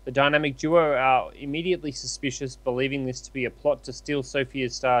 The dynamic duo are immediately suspicious, believing this to be a plot to steal Sophia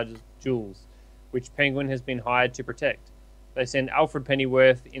Starr's jewels, which Penguin has been hired to protect. They send Alfred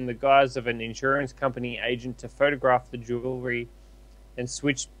Pennyworth in the guise of an insurance company agent to photograph the jewelry and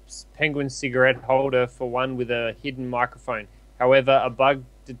switch Penguin's cigarette holder for one with a hidden microphone. However, a bug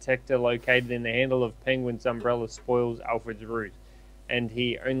detector located in the handle of Penguin's umbrella spoils Alfred's ruse, and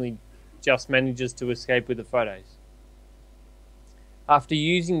he only just manages to escape with the photos. After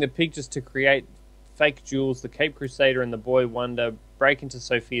using the pictures to create fake jewels, the Cape Crusader and the Boy Wonder break into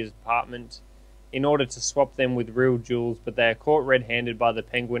Sophia's apartment in order to swap them with real jewels, but they are caught red-handed by the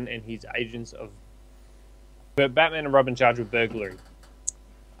Penguin and his agents of... But Batman and Robin charged with burglary.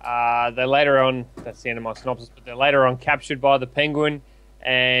 They're later on, that's the end of my synopsis, but they're later on captured by the Penguin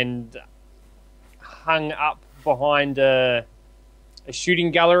and hung up behind a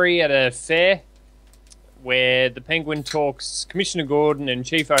shooting gallery at a fair where the Penguin talks Commissioner Gordon and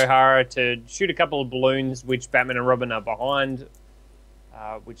Chief O'Hara to shoot a couple of balloons which Batman and Robin are behind,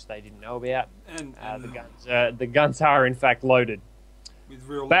 which they didn't know about. And the guns are in fact loaded. With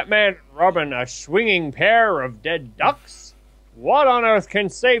real Batman and Robin, a swinging pair of dead ducks? What on earth can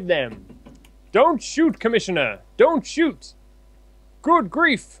save them? Don't shoot, Commissioner! Don't shoot! Good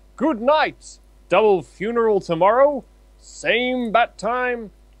grief! Good night! Double funeral tomorrow? Same bat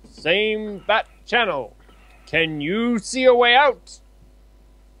time, same bat channel. Can you see a way out?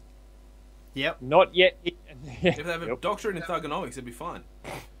 Yep. Not yet. If they have a doctorate in thugonomics, it'd be fine.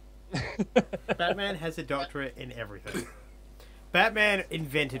 Batman has a doctorate in everything. Batman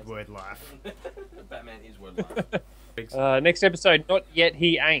invented word life. Batman is word life. Next episode, Not Yet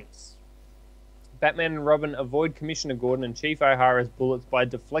He Ain't. Batman and Robin avoid Commissioner Gordon and Chief O'Hara's bullets by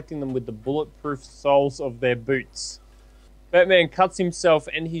deflecting them with the bulletproof soles of their boots. Batman cuts himself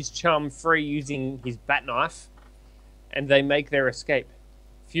and his chum free using his bat knife, and they make their escape.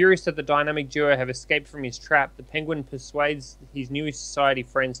 Furious that the dynamic duo have escaped from his trap, the Penguin persuades his new society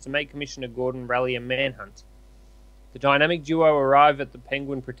friends to make Commissioner Gordon rally a manhunt. The dynamic duo arrive at the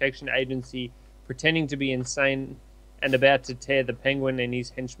Penguin Protection Agency pretending to be insane and about to tear the Penguin and his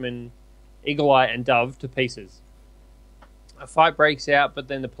henchmen Eagle Eye and Dove to pieces. A fight breaks out, but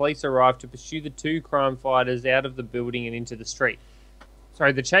then the police arrive to pursue the two crime fighters out of the building and into the street.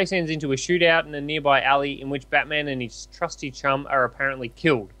 The chase ends into a shootout in a nearby alley in which Batman and his trusty chum are apparently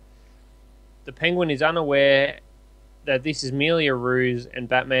killed. The Penguin is unaware that this is merely a ruse, and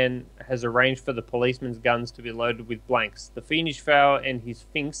Batman has arranged for the policemen's guns to be loaded with blanks. The Fiendish Fowl and his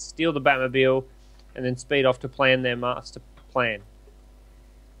Finks steal the Batmobile and then speed off to plan their master plan,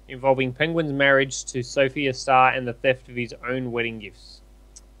 involving Penguin's marriage to Sophia Starr and the theft of his own wedding gifts.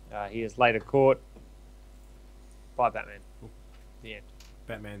 He is later caught by Batman. The end.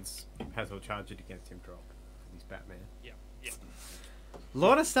 Batman's has all charges against him dropped. He's Batman. Yeah. A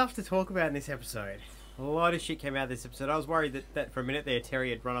lot of stuff to talk about in this episode. A lot of shit came out of this episode. I was worried that for a minute there, Terry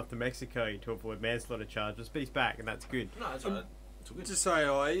had run off to Mexico to avoid manslaughter charges, but he's back, and that's good. No, that's alright. To say,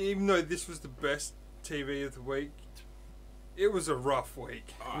 like, even though this was the best TV of the week, it was a rough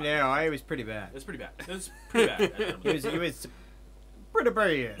week. Right. Yeah, it was pretty bad. It was pretty bad. It was pretty bad. It was pretty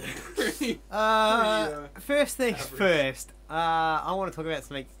bad. First things first, I want to talk about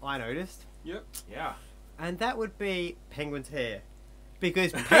something I noticed. Yep. Yeah. And that would be Penguin's hair.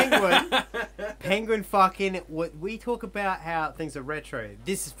 Because Penguin fucking, we talk about how things are retro.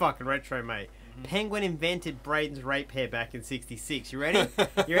 This is fucking retro, mate. Mm-hmm. Penguin invented Braden's rape hair back in '66. You ready?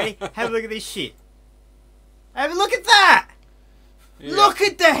 You ready? Have a look at this shit. Have a look at that! Yeah. Look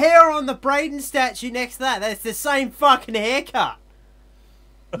at the hair on the Braden statue next to that. That's the same fucking haircut.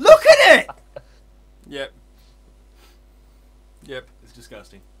 Look at it! Yep. It's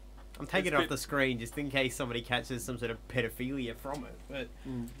disgusting. I'm taking it off the screen just in case somebody catches some sort of pedophilia from it. But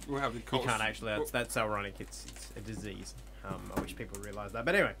we'll have the you can't actually. That's ironic. It's a disease. I wish people would realise that.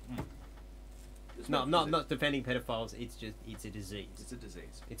 But anyway, no, I'm not defending pedophiles. It's a disease. It's a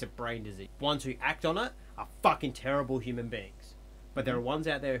disease. It's a brain disease. Ones who act on it are fucking terrible human beings. But there are ones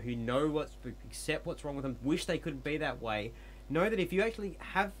out there who know accept what's wrong with them, wish they couldn't be that way. Know that if you actually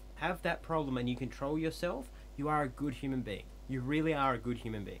have that problem and you control yourself, you are a good human being. You really are a good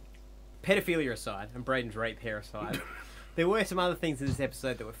human being. Pedophilia aside, and Braden's rape hair aside, there were some other things in this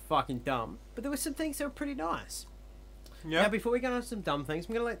episode that were fucking dumb, but there were some things that were pretty nice. Yeah. Now, before we go on to some dumb things,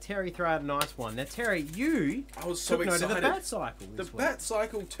 I'm going to let Terry throw out a nice one. Now, Terry, I was so took note excited. of the Bat Cycle. The Bat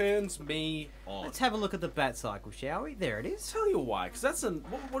Cycle turns me on. Let's have a look at the Bat Cycle, shall we? There it is. Tell you why, because that's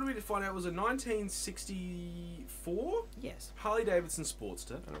what did we find out? It was a 1964? Yes. Harley Davidson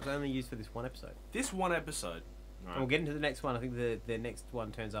Sportster. And it was only used for this one episode. This one episode. Right. And we'll get into the next one. I think the next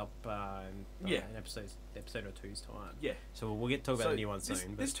one turns up in episode or two's time. Yeah. So we'll talk about the new one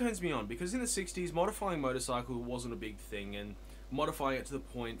soon. This turns me on because in the 60s, modifying motorcycle wasn't a big thing, and modifying it to the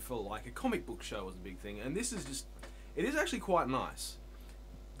point for like a comic book show was a big thing. And this is it is actually quite nice.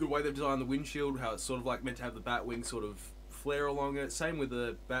 The way they've designed the windshield, how it's sort of like meant to have the Batwing sort of flare along it. Same with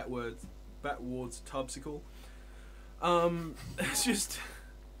the Batward's tubsicle.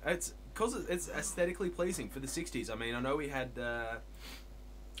 It's because it's aesthetically pleasing for the 60s. I mean, I know we had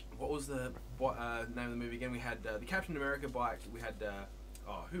what was the name of the movie again? We had the Captain America bike. We had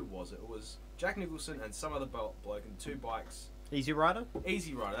who was it? It was Jack Nicholson and some other bloke and two bikes. Easy Rider.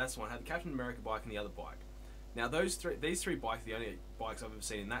 Easy Rider. That's the one. Had the Captain America bike and the other bike. Now these three bikes are the only bikes I've ever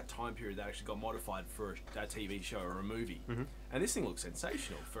seen in that time period that actually got modified for a TV show or a movie. Mm-hmm. And this thing looks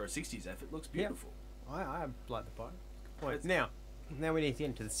sensational for a 60s effort. It looks beautiful. Yeah. I like the bike. Now, now we need to get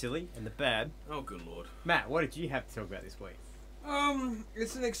into the silly and the bad. Oh, good lord. Matt, what did you have to talk about this week?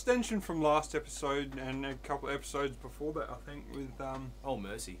 It's an extension from last episode and a couple of episodes before that, I think, with Oh,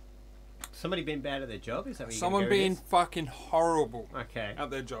 mercy. Somebody being bad at their job? Is that what you're someone gonna go being with fucking horrible Okay. at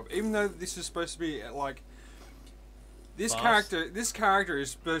their job. Even though this is supposed to be like this Class. character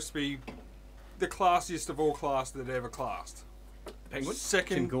is supposed to be the classiest of all class that ever classed. Penguin?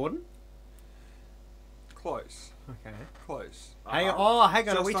 Second, Tim Gordon? close, Okay. close. Hang on, hang on.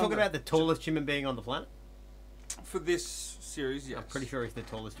 Are Just we talking under. about the tallest human being on the planet? For this series, yes. I'm pretty sure he's the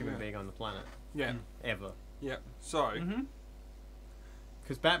tallest human being on the planet. Yeah, Ever. yeah. So,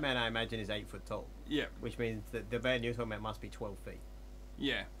 Because Batman, I imagine, is 8 foot tall. yeah, Which means that the man you're talking about must be 12 feet.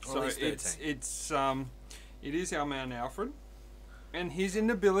 yeah. Or So at least 13. it is our man Alfred, and his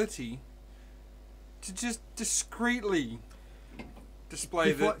inability to just discreetly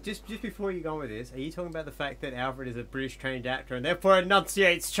display Before, that. just before you go on with this, are you talking about the fact that Alfred is a British trained actor and therefore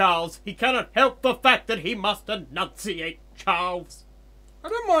enunciates Charles? He cannot help the fact that he must enunciate Charles. I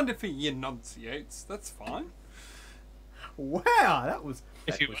don't mind if he enunciates. That's fine. Wow, that was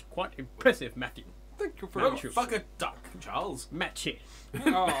If you- quite impressive, Matthew. Thank you very Oh, much. fuck a duck, Charles. Matchy.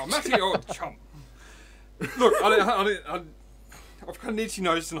 Oh, Matty, old chump. Look, I've got an itchy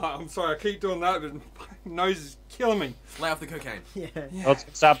nose tonight. I'm sorry, I keep doing that, but my nose is killing me. Lay off the cocaine. Yeah. Oh, it's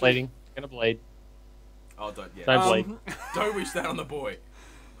gonna start bleeding. It's gonna bleed. Oh, don't, yeah. Don't bleed. Don't wish that on the boy.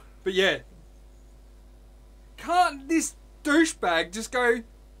 But yeah, can't this douchebag just go,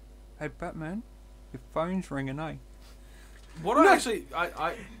 "Hey, Batman, your phone's ringing, eh?" What I actually,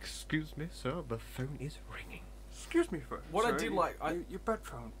 I Excuse me, sir, the phone is ringing. Excuse me, phone. What I Sorry, did like- your bat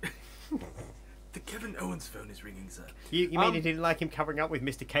phone. the Kevin Owens phone is ringing, sir. You mean you didn't like him covering up with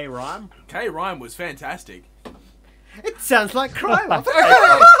Mr. K. Rhyme? K. Ryan was fantastic. It sounds like crime.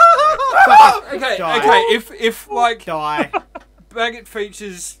 Okay, Die. okay. If like Die. Baggett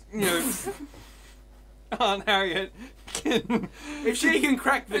features, Aunt Harriet can. If she can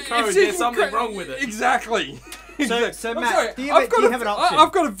crack the If code, she there's can something wrong with it. Exactly. So I'm Matt, sorry, do you have an option?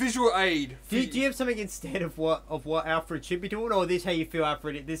 I've got a visual aid. Do you have something instead of what Alfred should be doing, or this how you feel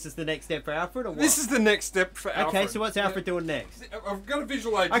Alfred? This is the next step for Alfred, or what? This is the next step for Alfred. Okay, so what's Alfred doing next? I've got a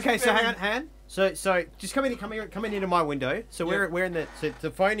visual aid. Okay, Just so bear hang on. So just come in into my window. So we're in the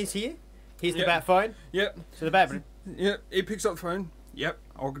the phone is here. Here's the Yep. bat phone. Yep. So the bat. Yep. He picks up the phone. Yep.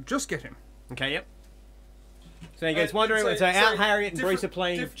 I'll just get him. Okay. Yep. So he goes wandering. So Aunt Harriet and Bruce are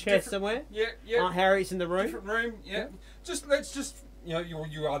playing chess somewhere. Yeah. Yeah. Aunt Harriet's in the room. Different room. Yeah. Let's just you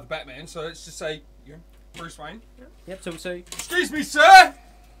are the Batman. So let's just say you're Bruce Wayne. Yep. So Excuse me, sir.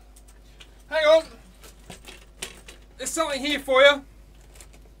 Hang on. There's something here for you.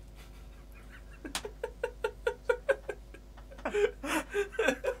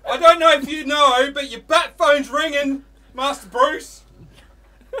 I don't know if you know, but your bat phone's ringing, Master Bruce.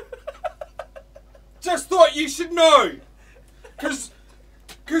 Just thought you should know. Cause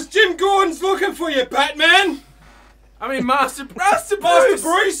Jim Gordon's looking for you, Batman. I mean, Master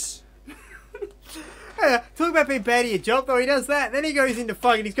Bruce. talk about being bad at your job, though. He does that. Then he goes into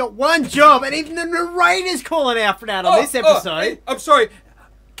fucking. He's got one job, and even the narrator's calling Alfred out on this episode. I'm sorry.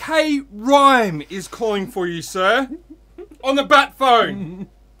 K. Rhyme is calling for you, sir. On the bat phone.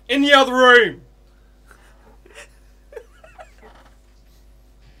 In the other room.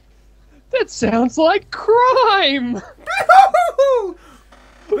 That sounds like crime.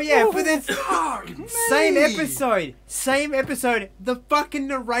 But yeah, but then same episode, the fucking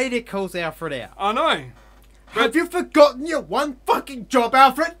narrator calls Alfred out. I know. Have you forgotten your one fucking job,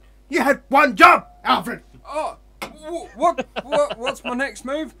 Alfred? You had one job, Alfred. Oh, what's my next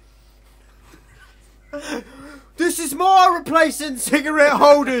move? This is more replacing cigarette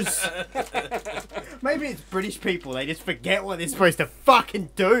holders. Maybe it's British people. They just forget what they're supposed to fucking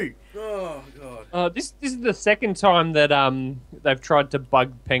do. Oh god. This is the second time that they've tried to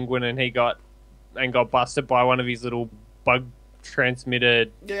bug Penguin and he got busted by one of his little bug transmitter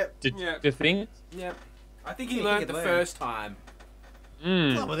things. Yep. I think he learned the first time.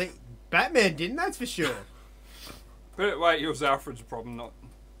 Oh, well, Batman didn't, that's for sure. But wait, it was Alfred's problem, not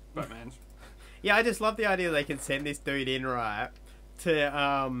Batman's. Yeah, I just love the idea they can send this dude in, right,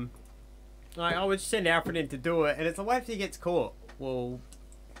 to, like, I would just send Alfred in to do it, and it's like, what if he gets caught? Well,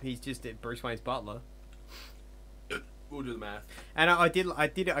 he's just Bruce Wayne's butler. We'll do the math. And I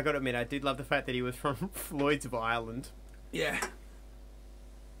gotta admit, I did love the fact that he was from Floyd's of Ireland. Yeah.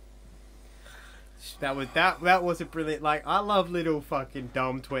 That was a brilliant, like, I love little fucking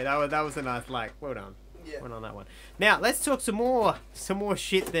dumb tweet. That was a nice, like, well done. Yeah. Went on that one. Now, let's talk some more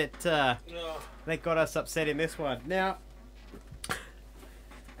shit that got us upset in this one. Now,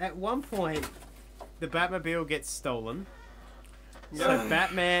 at one point, the Batmobile gets stolen. So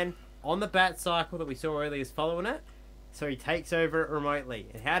Batman, on the bat cycle that we saw earlier, is following it. So he takes over it remotely.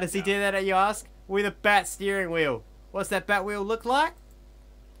 And how does he do that, you ask? With a bat steering wheel. What's that bat wheel look like?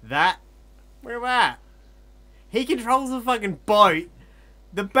 That. Where that? He controls the fucking boat.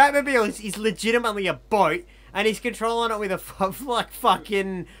 The Batmobile is legitimately a boat, and he's controlling it with a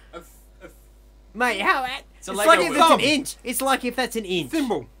fucking... Mate, how... It's like if that's an inch. It's like if that's an inch.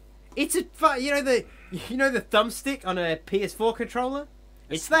 Thimble. It's a... You know the thumbstick on a PS4 controller?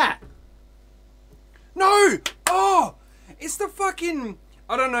 It's that. No! Oh! It's the fucking...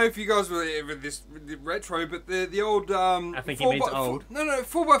 I don't know if you guys were ever this retro, but the old I think he means old. No,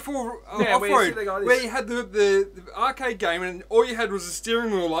 4x4 Yeah, off-road, where you had the arcade game and all you had was a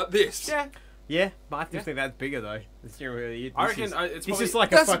steering wheel like this. Yeah, but I think that's bigger though. The steering wheel. I reckon it's just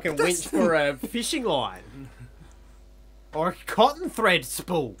like a fucking winch for a fishing line, or a cotton thread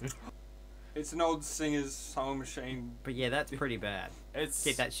spool. It's an old singer's sewing machine. But yeah, that's pretty bad.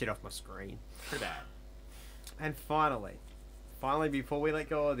 Get that shit off my screen. Pretty bad. And finally, before we let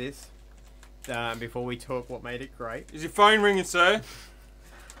go of this, before we talk what made it great, is your phone ringing, sir?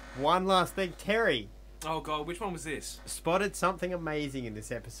 One last thing, Terry. Oh god, which one was this? Spotted something amazing in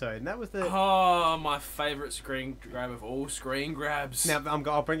this episode, and that was the... Oh, my favourite screen grab of all screen grabs. Now,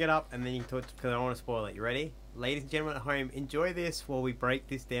 I'll bring it up, and then you can talk, because I don't want to spoil it. You ready? Ladies and gentlemen at home, enjoy this while we break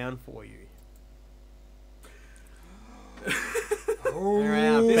this down for you.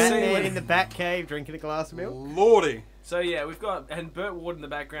 Batman in the Batcave drinking a glass of milk. Lordy. So yeah, we've got Burt Ward in the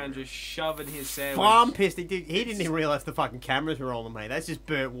background just shoving his sandwich. Farm pissed. He didn't even realise the fucking cameras were rolling, mate. That's just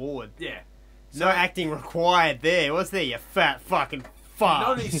Burt Ward. Yeah. No acting required there. What's there, you fat fucking fuck?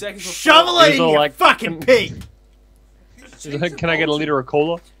 Not any seconds before. Shovel it in, you like, fucking pig! Can I get a litre of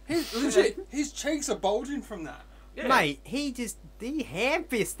cola? His cheeks are bulging from that. Yeah. Mate, he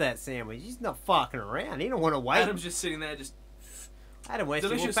ham-fist that sandwich. He's not fucking around. He don't want to wait. Adam's just sitting there just... Adam West,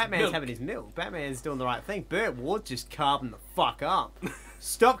 well, Batman's having his milk. Batman's doing the right thing. Burt Ward's just carving the fuck up.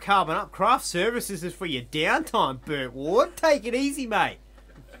 Stop carving up. Craft services is for your downtime, Burt Ward. Take it easy, mate.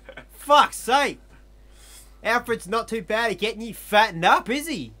 Fuck's sake. Alfred's not too bad at getting you fattened up, is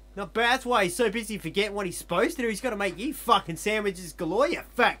he? Not bad. That's why he's so busy forgetting what he's supposed to do. He's got to make you fucking sandwiches galore, you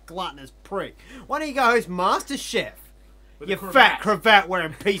fat gluttonous prick. Why don't you go host MasterChef? You fat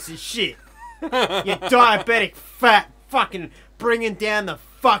cravat-wearing piece of shit. You diabetic fat fucking bringing down the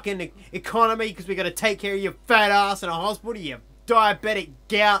fucking economy because we got to take care of your fat ass in a hospital, you diabetic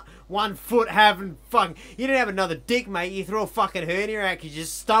gout, 1 foot having fucking... You didn't have another dick, mate. You threw a fucking hernia out because your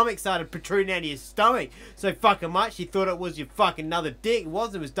stomach started protruding out of your stomach so fucking much you thought it was your fucking another dick. It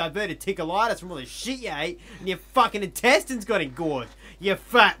wasn't. It was diverticulitis from all the shit you ate and your fucking intestines got engorged. You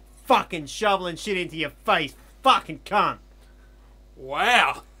fat fucking shoveling shit into your face. Fucking cunt.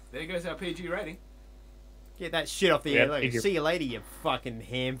 Wow. There goes our PG rating. Get that shit off the air. Look, see you later, you fucking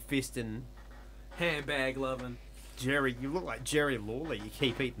ham-fisting... Handbag loving. Jerry, you look like Jerry Lawler. You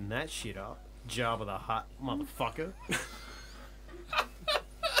keep eating that shit up. Jabba the Hutt, motherfucker.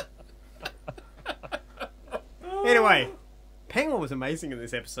 Anyway, Penguin was amazing in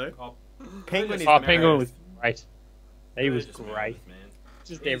this episode. Penguin was great. He was great.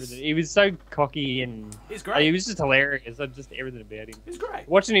 Just everything. He was so cocky and he's great. He was just hilarious. Just everything about him. He's great.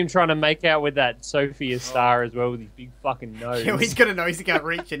 Watching him trying to make out with that Sophia star as well with his big fucking nose. Yeah, he's got a nose he can't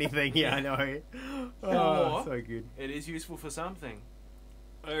reach anything. Yeah, I know. Oh, so good. It is useful for something.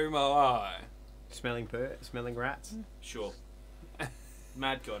 Oh my. Smelling rats. Sure.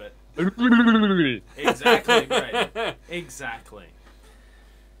 Matt got it. Exactly, great. Exactly.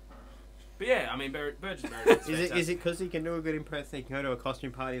 But yeah, I mean, Burgess Meredith. Is it because he can do a good impression? He can go to a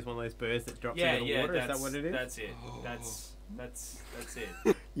costume party as one of those birds that drops into the water? Is that what it is? That's it. That's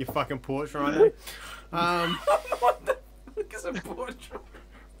it. You fucking porch rhino. What the fuck is a porch rhino?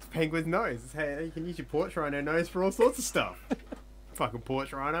 Penguin's nose. Hey, you can use your porch rhino nose for all sorts of stuff. Fucking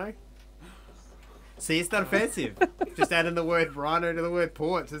porch rhino. See, it's not offensive. Just adding the word rhino to the word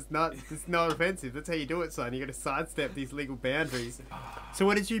porch. It's not offensive. That's how you do it, son. You got to sidestep these legal boundaries. So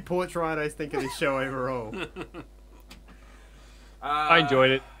what did you porch rhinos think of this show overall? I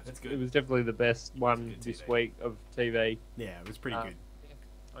enjoyed it. That's good. It was definitely the best one this week of TV. Yeah, it was pretty good. Yeah,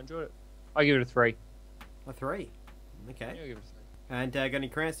 I enjoyed it. I give it a 3. A 3? Okay. Yeah, I'll give it a 3. And got any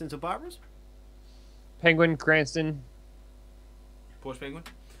Cranstons or Barbaras? Penguin, Cranston. Porch Penguin?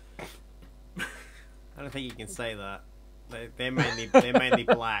 I don't think you can say that. They're mainly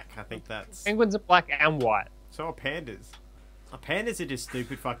black. I think that's... Penguins are black and white. So are pandas. Pandas are just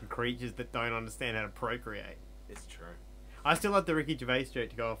stupid fucking creatures that don't understand how to procreate. It's true. I still like the Ricky Gervais joke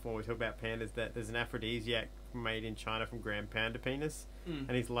to go off when we talk about pandas, that there's an aphrodisiac made in China from grand panda penis.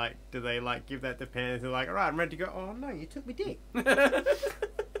 And he's like, do they like give that to pandas? They're like, alright, I'm ready to go. Oh no, you took me dick.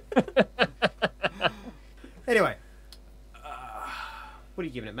 Anyway. What are you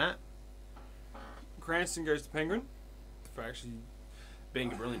giving it, Matt? Cranston goes to Penguin for actually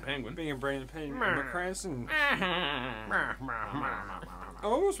Being a brilliant penguin. being a brilliant penguin. But Cranston. I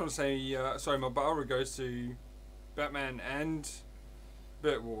almost want to say, sorry, my Barbara goes to Batman and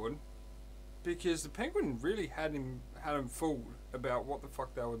Burt Ward because the Penguin really had him fooled about what the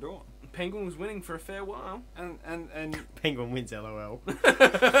fuck they were doing. Penguin was winning for a fair while. And Penguin wins, LOL.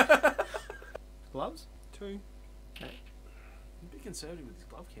 Gloves? 2. Be conservative with his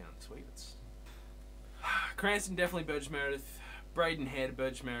glove count. Sweet. It's Cranston definitely Burgess Meredith. Braden Head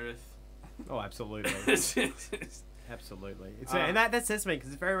Burgess Meredith. Oh, absolutely. Absolutely. It's, and that says me,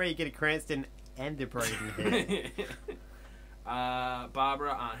 because it's very rare you get a Cranston and a Braden Head.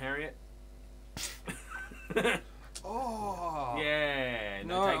 Barbara, Aunt Harriet. Oh. Yeah.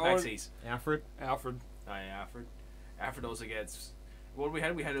 No, take backsies. Alfred. Oh yeah, Alfred. Alfred also gets. What we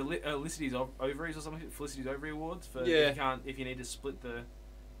had Felicity's ovaries or something. Felicity's ovary awards for if you need to split the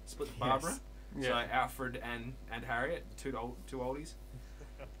Barbara. Yes. So Alfred and Harriet, two oldies.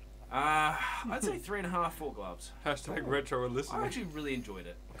 I'd say 3.5, 4 gloves. Hashtag retro listening. I actually really enjoyed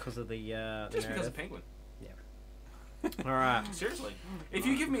it Because of the just because of Penguin. Yeah. All right. Seriously, if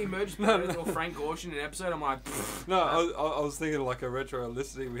you give me Emergence Meredith or Frank Gorshin in an episode, I'm like. No, I was thinking like a retro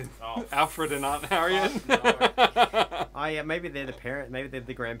listening with Alfred and Aunt Harriet. Oh yeah, maybe they're the parent. Maybe they're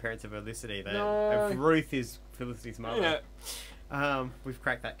the grandparents of Felicity. Ruth is Felicity's mother. Yeah. We've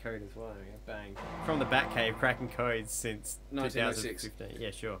cracked that code as well. Bang. From the Batcave, cracking codes since 1906. 2015.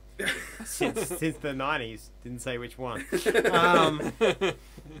 Yeah, sure. since the 90s. Didn't say which one. There's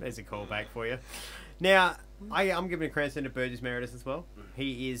a callback for you. Now, I'm giving a Cranston to Burgess Meredith as well.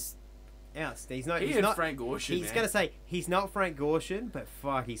 He is out. He's not Frank Gorshin. He's going to say he's not Frank Gorshin, but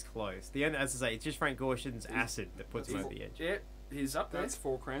fuck, he's close. As I say, it's just Frank Gorshin's acid that puts him over the edge. Yeah, he's up there. That's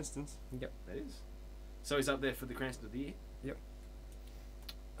 4 Cranstons. Yep, that is. So he's up there for the Cranston of the year. Yep.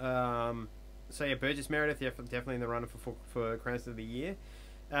 So yeah, Burgess Meredith definitely in the runner for Cranston of the year.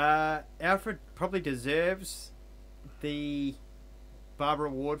 Alfred probably deserves the Barbara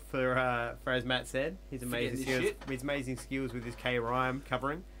Award for as Matt said, his amazing skills with his K rhyme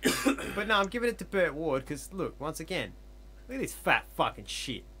covering. But no, I'm giving it to Burt Ward because look, once again, look at this fat fucking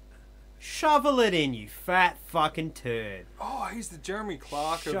shit. Shovel it in, you fat fucking turd. Oh, he's the Jeremy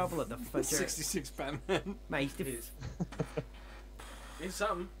Clark Shovel of it the 66 Batman. Mate, He's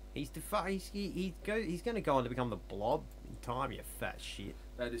something. He's going to go on to become the Blob in time, you fat shit.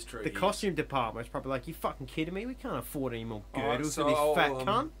 That is true. The costume department's probably like, you fucking kidding me? We can't afford any more Alright, girdles so for this fat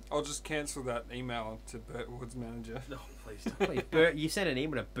cunt. I'll just cancel that email to Burt Ward's manager. No, please don't. Please, Burt, you sent an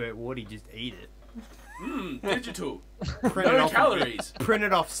email to Burt Ward, he just eat it. Digital. No calories. Print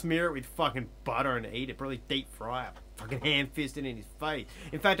it off, smear it with fucking butter and eat it. Probably deep fry it. Fucking ham-fisted in his face.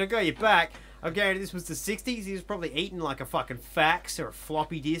 In fact, I'll go you back. I guarantee this was the 60s. He was probably eating like a fucking fax or a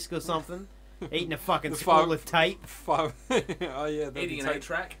floppy disk or something. Eating a fucking spool of tape. Oh yeah. Eating an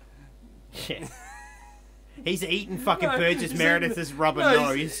 8-track. Yeah. He's eating fucking Burgess Meredith's rubber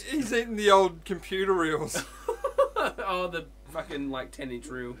nose. He's eating the old computer reels. Oh, the fucking like 10-inch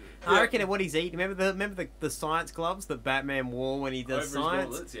reel. I reckon what he's eating. Remember the science gloves that Batman wore when he does science?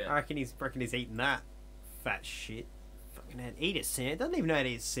 Bullets, yeah. I reckon he's eating that. Fat shit. Fucking eat a sandwich. Doesn't even know how to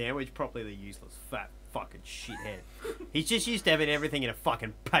eat a sandwich properly. The useless fat fucking shithead. He's just used to having everything in a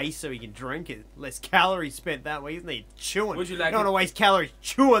fucking paste so he can drink it. Less calories spent that way, isn't he? Chewing. Would you like don't want to waste calories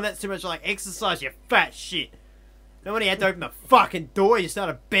chewing. That's too much like exercise, you fat shit. Then when he had to open the fucking door, you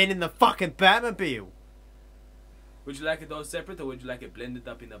started bending the fucking Batmobile. Would you like it all separate, or would you like it blended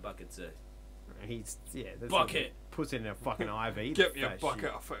up in a bucket, sir? Bucket. Puts it in a fucking IV. Get me a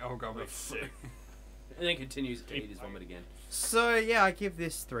bucket. I'll go be sick. And then continues to eat his vomit again. So yeah, I give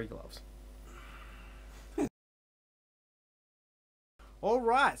this 3 gloves.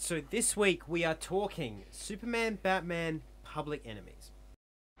 Alright, so this week we are talking Superman, Batman, Public Enemies.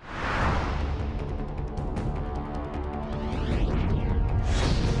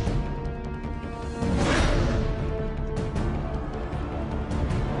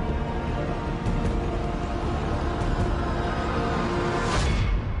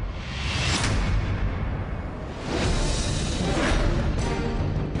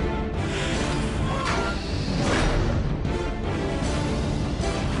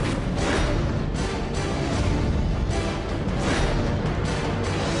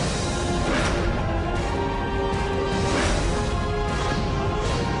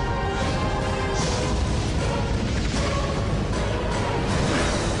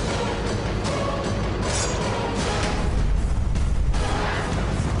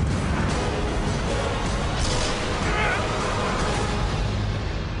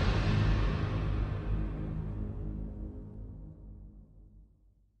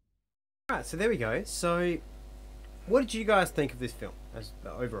 Alright, so there we go. So, what did you guys think of this film as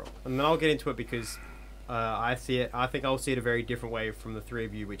overall? And then I'll get into it because I think I'll see it a very different way from the three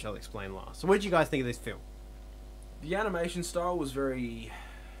of you, which I'll explain last. So what did you guys think of this film? The animation style was very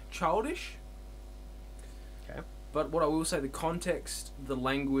childish. Okay. But what I will say, the context, the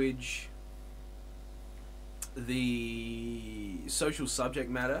language, the social subject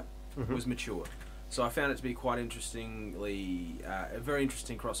matter was mature. So I found it to be quite interestingly, a very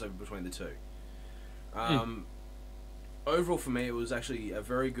interesting crossover between the two. Overall, for me, it was actually a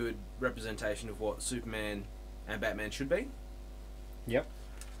very good representation of what Superman and Batman should be. Yep.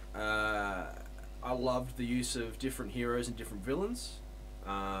 I loved the use of different heroes and different villains.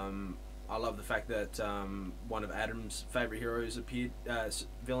 I love the fact that one of Adam's favourite heroes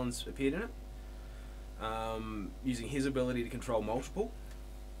villains appeared in it. Using his ability to control multiple.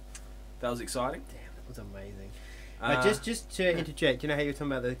 That was exciting. Damn, that was amazing. Just to interject, you know how you were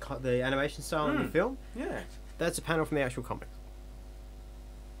talking about the animation style in the film? Yeah. That's a panel from the actual comics.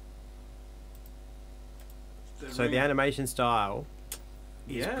 So the animation style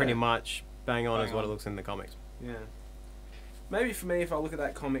is pretty much bang on as what it looks in the comics. Yeah. Maybe for me, if I look at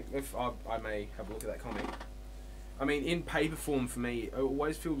that comic, if I may have a look at that comic. I mean, in paper form, for me, it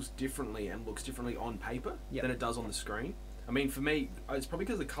always feels differently and looks differently on paper than it does on the screen. I mean, for me, it's probably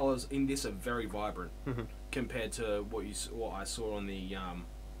because the colours in this are very vibrant compared to what I saw on the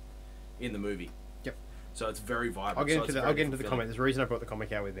in the movie. Yep. So it's very vibrant. I'll get into the comic. There's a reason I brought the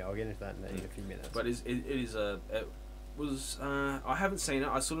comic out with me. I'll get into that in a few minutes. But I haven't seen it.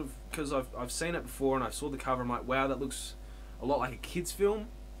 I sort of, because I've seen it before and I saw the cover. I'm like, wow, that looks a lot like a kids' film.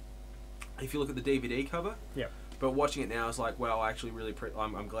 If you look at the DVD cover. Yeah. But watching it now, it's like, well, I actually really,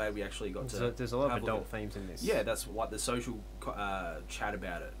 I'm glad we actually got to. There's a lot of adult themes in this. Yeah, that's like the social chat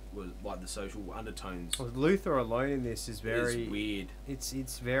about it was like the social undertones. Well, Luthor alone in this is very weird.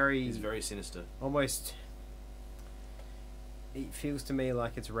 It's very. He's very sinister. Almost. It feels to me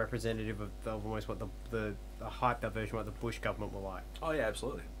like it's representative of almost what the hyped up version of what the Bush government were like. Oh yeah,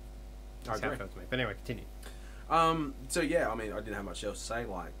 absolutely. That's how it felt to me. But anyway, continue. So yeah, I mean, I didn't have much else to say.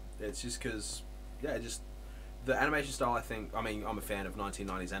 Like, it's just because, yeah, just. The animation style, I think, I mean, I'm a fan of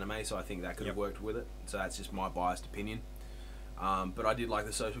 1990s anime, so I think that could have worked with it. So that's just my biased opinion. But I did like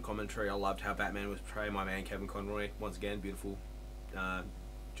the social commentary. I loved how Batman was portraying my man, Kevin Conroy. Once again, beautiful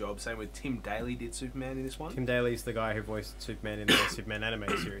job. Same with Tim Daly did Superman in this one. Tim Daly's the guy who voiced Superman in the Superman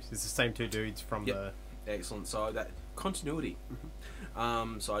animated series. It's the same two dudes from the... Excellent. So that continuity.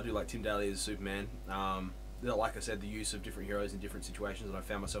 So I do like Tim Daly as Superman. Like I said, the use of different heroes in different situations, and I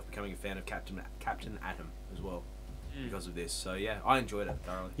found myself becoming a fan of Captain Atom as well because of this. So yeah, I enjoyed it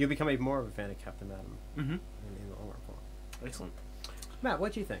thoroughly. You'll become even more of a fan of Captain Atom in the long run. Excellent. Matt,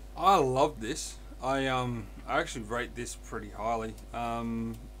 what do you think? I love this. I actually rate this pretty highly.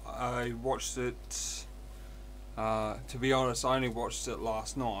 I watched it. To be honest, I only watched it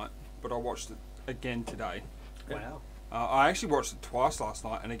last night, but I watched it again today. Wow. I actually watched it twice last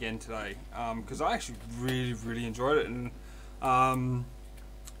night and again today because I actually really enjoyed it, and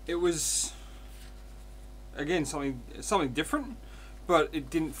it was again something different, but it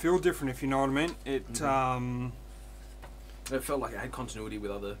didn't feel different, if you know what I mean. It felt like it had continuity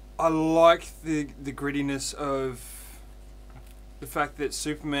with other. I like the grittiness of the fact that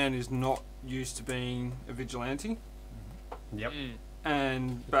Superman is not used to being a vigilante. Yep.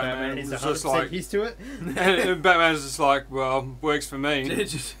 And Batman is just like used to it. and Batman's just like, well, works for me.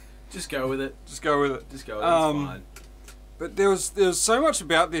 just go with it. Just go with it. Just go with it. It's fine. But there was so much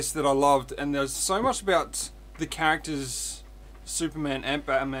about this that I loved, and there's so much about the characters, Superman and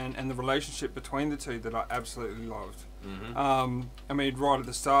Batman, and the relationship between the two that I absolutely loved. I mean, right at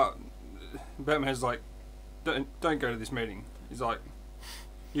the start, Batman's like, "Don't go to this meeting." He's like,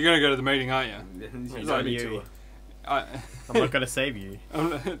 "You're gonna go to the meeting, aren't you?" He's like, "You." I'm not going to save you.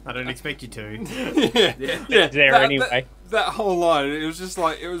 I don't expect you to. Yeah. That whole line, it was just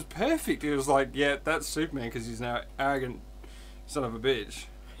like, it was perfect. It was like, yeah, that's Superman because he's now arrogant son of a bitch.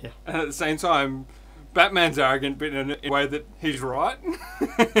 Yeah. And at the same time, Batman's arrogant, but in a way that he's right,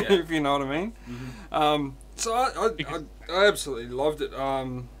 if you know what I mean. So I absolutely loved it.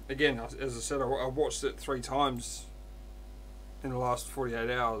 Again, as I said, I watched it 3 times in the last 48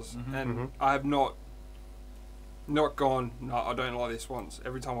 hours, and I have not gone, no, I don't like this once.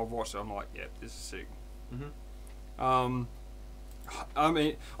 Every time I've watched it, I'm like, yeah, this is sick. I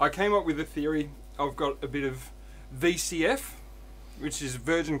mean, I came up with a theory. I've got a bit of VCF, which is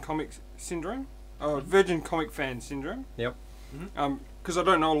Virgin Comic Syndrome, Virgin Comic Fan Syndrome. Yep. Because I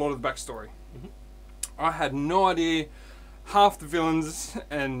don't know a lot of the backstory. I had no idea half the villains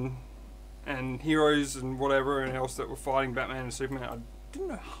and heroes and whatever and else that were fighting Batman and Superman. didn't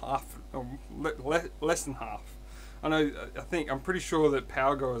know half, or less than half. I'm pretty sure that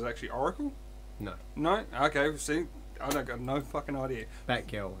Power Girl is actually Oracle. No. No? Okay, see, I don't got no fucking idea.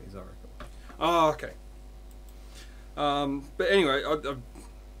 Batgirl is Oracle. Oh, okay. But anyway,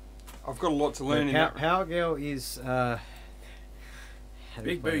 I've got a lot to learn in that. Power Girl is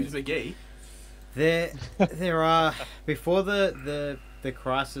Big Boobs McGee. There are before the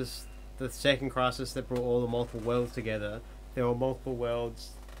crisis, the second crisis that brought all the multiple worlds together. There were multiple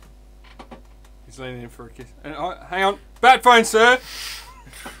worlds. He's leaning in for a kiss. And hang on, bat phone, sir.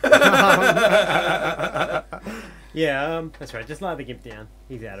 Yeah, that's right. Just lie the gimp down.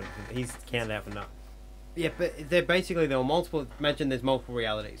 He's out of. He's counted out for nothing. Yeah, but there were multiple. Imagine there's multiple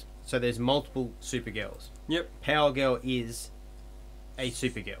realities. So there's multiple Supergirls. Yep. Power Girl is a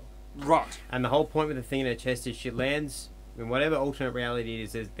Supergirl. Right. And the whole point with the thing in her chest is she lands in whatever alternate reality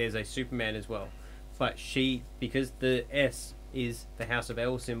it is. There's a Superman as well, but because the S is the House of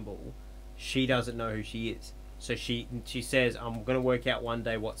L symbol, she doesn't know who she is. So she says, "I'm going to work out one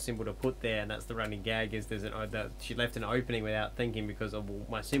day what symbol to put there," and that's the running gag. Is she left an opening without thinking because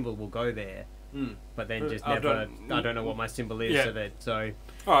my symbol will go there, but then just never. I don't know what my symbol is, yeah. so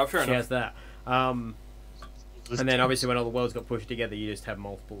fair enough. Has that. And then obviously when all the worlds got pushed together, you just have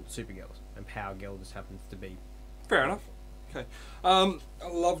multiple Supergirls, and Power Girl just happens to be. Fair enough. Okay. I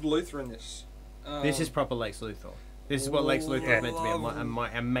loved Luthor in this. This is proper Lex Luthor. This is what Lex Luthor is meant to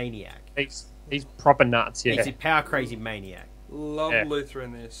be, a maniac. He's proper nuts, yeah. He's a power crazy maniac. Love Luthor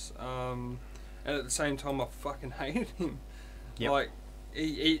in this. And at the same time, I fucking hated him. Yep. Like,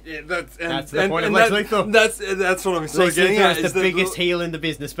 that's the point of Lex Luthor. That's what I'm sort of getting at. Is the biggest heel in the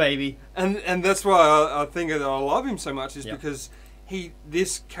business, baby. And that's why I think that I love him so much, is because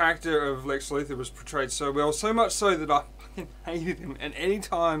this character of Lex Luthor was portrayed so well, so much so that I fucking hated him. And any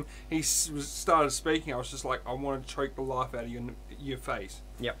time he started speaking, I was just like, I want to choke the life out of your face.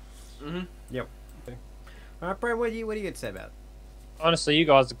 Yep. Yep. All right, Brent, what do you got to say about it? Honestly, you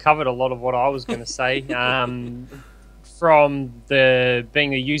guys have covered a lot of what I was going to say. From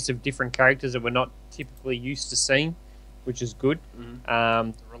being the use of different characters that we're not typically used to seeing, which is good.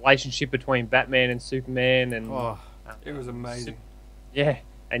 The relationship between Batman and Superman, and it was amazing.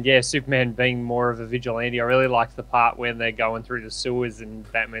 Superman being more of a vigilante. I really liked the part when they're going through the sewers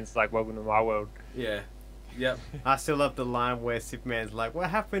and Batman's like, "Welcome to my world." Yeah. Yep. I still love the line where Superman's like, "What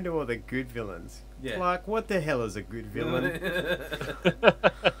happened to all the good villains?" Yeah. Like, what the hell is a good villain?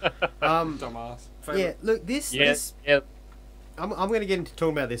 Dumbass. Yeah, look, this. I'm going to get into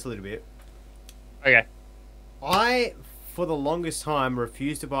talking about this a little bit. Okay. I, for the longest time,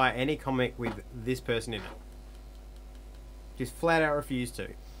 refused to buy any comic with this person in it. Just flat out refused to.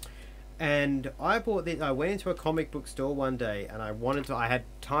 And I bought this. I went into a comic book store one day, and I had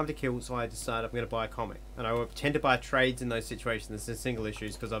time to kill, so I decided I'm going to buy a comic. And I tend to buy trades in those situations and single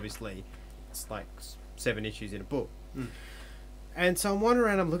issues, because obviously it's like 7 issues in a book. And so I'm wandering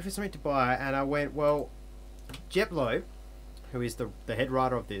around, I'm looking for something to buy, and I went, well, Jep Loeb, who is the head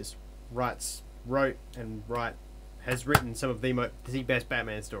writer of this, has written some of the best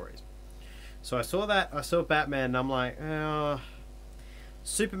Batman stories. So I saw Batman, and I'm like,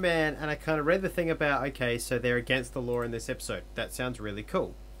 Superman, and I kind of read the thing about, okay, so they're against the law in this episode. That sounds really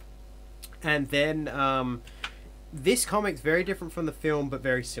cool. And then this comic's very different from the film, but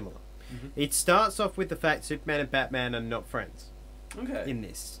very similar. It starts off with the fact Superman and Batman are not friends. Okay. In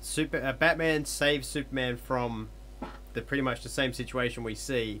this, Batman saves Superman from pretty much the same situation we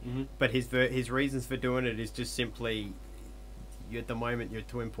see, but his reasons for doing it is just simply, at the moment you're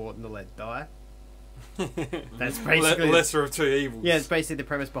too important to let die. That's basically lesser of two evils. Yeah, it's basically the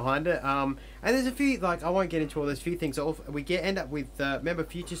premise behind it. And there's a few, like, I won't get into all those few things. End up with remember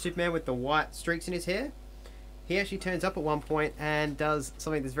Future Superman with the white streaks in his hair? He actually turns up at one point and does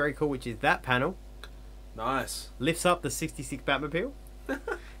something that's very cool, which is that panel. Nice. Lifts up the 66 Batmobile.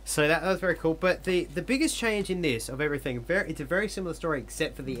 So that was very cool. But the biggest change in this of everything, it's a very similar story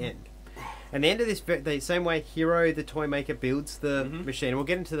except for the end. And the end of this, the same way Hero, the toy maker, builds the machine. And we'll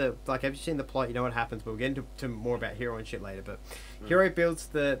get into have you seen the plot? You know what happens, but we'll get into more about Hero and shit later. But Hero builds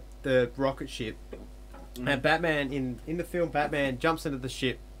the rocket ship. And Batman, in the film, Batman jumps into the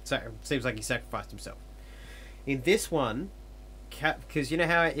ship. So it seems like he sacrificed himself. In this one, because you know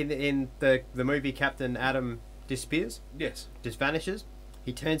how in the movie Captain Atom disappears? Yes. Just vanishes?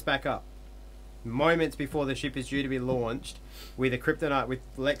 He turns back up. Moments before the ship is due to be launched, with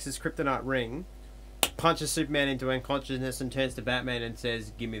Lex's kryptonite ring, punches Superman into unconsciousness and turns to Batman and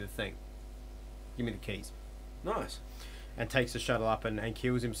says, "Give me the thing. Give me the keys." Nice. and takes the shuttle up and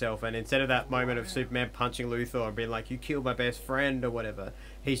kills himself. And instead of that moment of Superman punching Luthor and being like, you killed my best friend or whatever,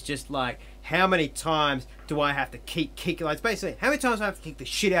 he's just like, how many times do I have to keep kicking? Like, it's basically, how many times do I have to kick the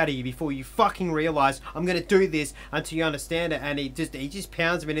shit out of you before you fucking realise I'm going to do this until you understand it? And he just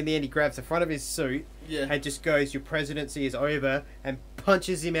pounds him, and in the end he grabs the front of his suit and just goes, your presidency is over, and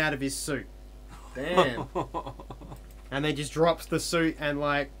punches him out of his suit. Damn. And then just drops the suit and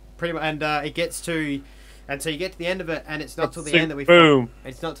like, pretty much, and it gets to... And so you get to the end of it, and it's not till the end that we... Boom.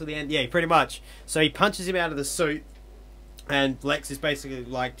 It's not till the end. Yeah, pretty much. So he punches him out of the suit, and Lex is basically,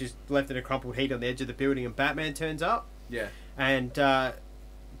 like, just left in a crumpled heap on the edge of the building, and Batman turns up. Yeah. And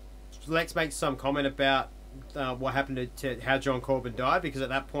Lex makes some comment about what happened to how John Corbin died, because at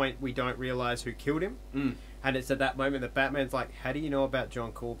that point we don't realise who killed him. And it's at that moment that Batman's like, how do you know about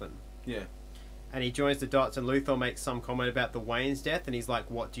John Corbin? Yeah. And he joins the dots, and Luthor makes some comment about the Wayne's death, and he's like,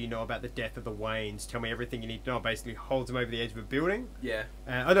 what do you know about the death of the Waynes? Tell me everything you need to know. Basically holds him over the edge of a building. Yeah.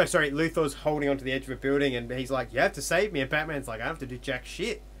 Oh no, sorry, Luthor's holding onto the edge of a building, and he's like, you have to save me. And Batman's like, I don't have to do jack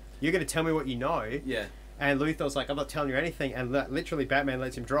shit. You're going to tell me what you know. Yeah. And Luthor's like, I'm not telling you anything. And literally Batman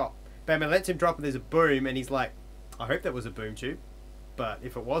lets him drop. Batman lets him drop, and there's a boom, and he's like, I hope that was a boom tube. But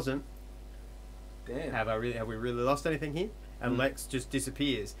if it wasn't, damn, have we really lost anything here? And Lex just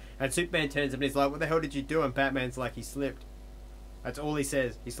disappears. And Superman turns up and he's like, what the hell did you do? And Batman's like, he slipped. That's all he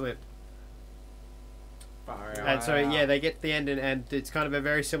says. He slipped. And so, yeah, they get to the end, and it's kind of a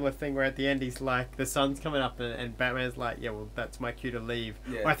very similar thing where at the end he's like, the sun's coming up, and Batman's like, yeah, well, that's my cue to leave.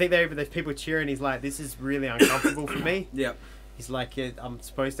 Yeah. Well, I think there's people cheering. He's like, this is really uncomfortable for me. Yep. He's like, yeah, I'm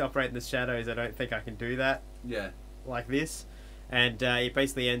supposed to operate in the shadows. I don't think I can do that. Yeah. Like this. And it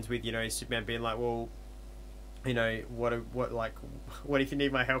basically ends with, you know, Superman being like, well, you know, what if you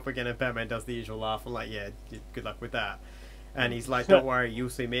need my help again? And Batman does the usual laugh. I'm like, yeah, good luck with that. And he's like, don't worry, you'll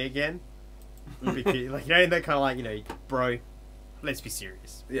see me again. Because, like, you know, they're kind of like, you know, bro, let's be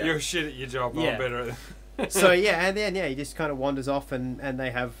serious. Yeah. You're shit at your job. I'm better at So yeah, and then he just kind of wanders off, and they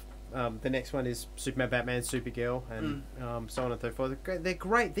have the next one is Superman, Batman, Supergirl, and so on and so forth. They're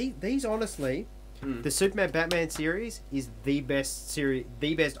great. These honestly, the Superman Batman series is the best series,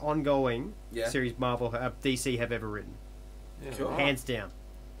 the best ongoing series Marvel DC have ever written. Yeah. Sure. Hands down.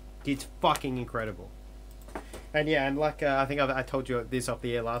 It's fucking incredible. And yeah, and like I think I told you this off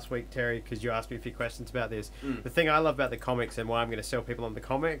the air last week, Terry, because you asked me a few questions about this. The thing I love about the comics, and why I'm going to sell people on the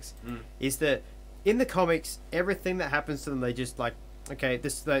comics, is that in the comics, everything that happens to them, they just like, okay,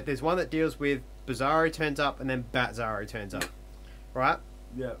 there's one that deals with Bizarro turns up, and then Bat-Zaro turns up, right?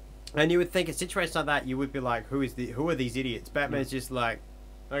 Yeah. And you would think a situation like that, you would be like, who are these idiots? Batman's just like,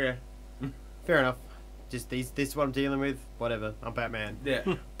 okay, fair enough. Just this is what I'm dealing with. Whatever, I'm Batman.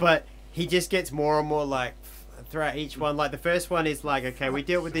 Yeah. But he just gets more and more like throughout each one. Like the first one is like, okay, we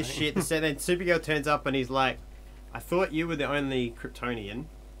deal with this shit. Then Supergirl turns up and he's like, I thought you were the only Kryptonian.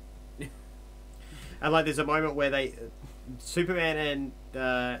 And like, there's a moment where Superman and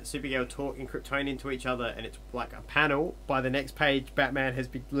Supergirl talk in Kryptonian to each other, and it's like a panel. By the next page, Batman has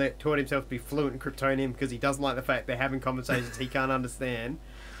taught himself to be fluent in Kryptonian because he doesn't like the fact they're having conversations he can't understand.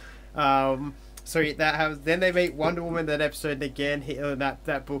 So then they meet Wonder Woman that episode, and again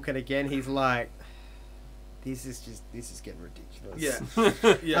that book, and again he's like, this is getting ridiculous.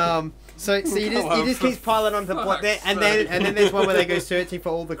 Yeah. So he just keeps piling on the plot there, and then there's one where they go searching for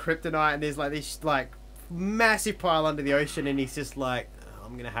all the kryptonite, and there's like this like massive pile under the ocean, and he's just like,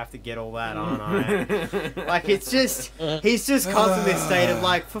 I'm gonna have to get all that, aren't I? Like, it's just, he's just constantly in this state of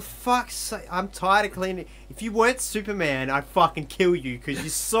like, for fuck's sake, I'm tired of cleaning. If you weren't Superman, I'd fucking kill you because you're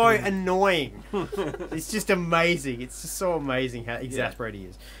so annoying. It's just amazing. It's just so amazing how exasperated he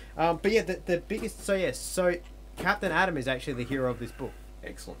is. But yeah, the biggest, so Captain Atom is actually the hero of this book.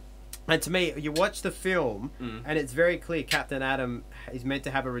 Excellent. And to me, you watch the film, and it's very clear Captain Atom is meant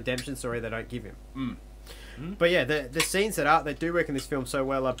to have a redemption story they don't give him. But yeah, the scenes that do work in this film so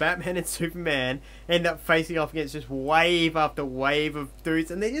well are Batman and Superman end up facing off against just wave after wave of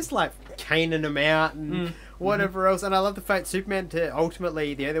dudes, and they're just like caning them out and whatever else. And I love the fact Superman,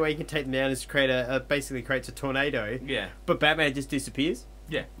 ultimately, the only way you can take them down is to create basically creates a tornado. Yeah. But Batman just disappears.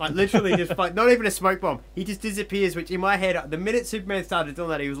 Yeah. Like, literally just, like, not even a smoke bomb. He just disappears, which in my head, the minute Superman started doing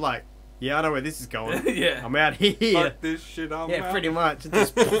that, he was like, yeah, I know where this is going. Yeah. I'm out here. Fuck this shit, I'm out. Pretty much.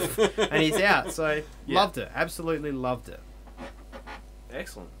 Just, and he's out. So, loved it. Absolutely loved it.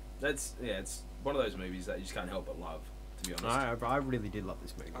 Excellent. It's one of those movies that you just can't help but love, to be honest. I really did love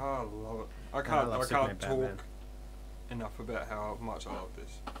this movie. Oh, I love it. I can't talk enough about how much I love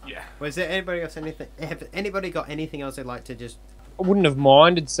this. Yeah. Was there anybody else have anybody got anything else they'd like to just... I wouldn't have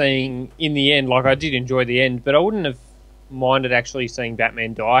minded seeing, in the end, like I did enjoy the end, but I wouldn't have minded actually seeing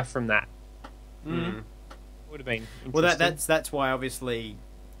Batman die from that. Would have been Well, interesting. that's why obviously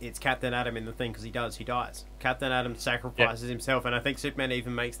it's Captain Atom in the thing, because he dies. Captain Atom sacrifices himself, and I think Superman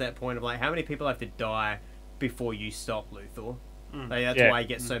even makes that point of like, how many people have to die before you stop Luthor? Like, that's why he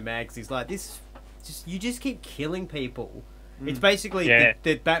gets so mad, because he's like, you just keep killing people. It's basically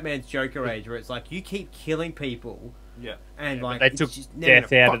the Batman's Joker age, where it's like, you keep killing people. Yeah. And like, they took it's just never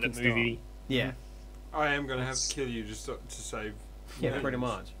death out of the fucking movie. stop. Yeah. I am going to have to kill you just to save. Yeah, pretty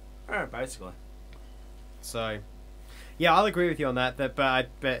much. Alright, basically. So, yeah, I'll agree with you on that. But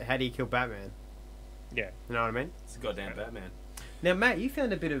how do you kill Batman? Yeah. You know what I mean? It's a goddamn Batman. Now, Matt, you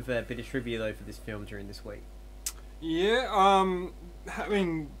found a bit of trivia though for this film during this week. Yeah,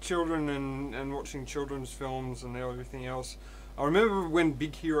 having children and watching children's films and everything else, I remember when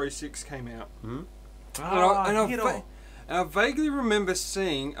Big Hero 6 came out. And I vaguely remember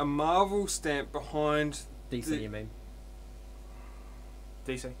seeing a Marvel stamp behind... DC, you mean?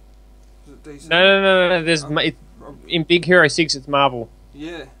 DC. Is it DC? No. There's in Big Hero 6, it's Marvel.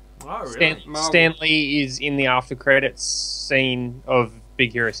 Yeah. Oh, really? Stan Lee is in the after credits scene of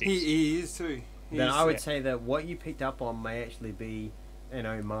Big Hero 6. He is too. Then I would say that what you picked up on may actually be an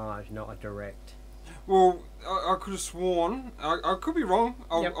homage, not a direct. Well, I could have sworn, I could be wrong,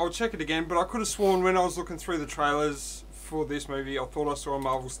 I'll check it again, but I could have sworn when I was looking through the trailers for this movie, I thought I saw a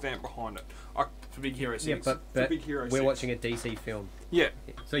Marvel stamp behind it. For Big Hero 6? Yeah, but Big Hero we're 6. watching a DC film. Yeah.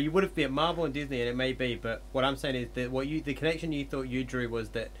 So you would have been Marvel and Disney, and it may be, but what I'm saying is that the connection you thought you drew was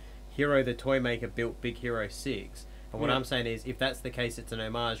that Hero the toy maker built Big Hero 6, and what I'm saying is, if that's the case, it's an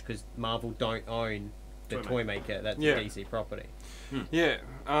homage, because Marvel don't own the toy maker, that's a DC property. Yeah.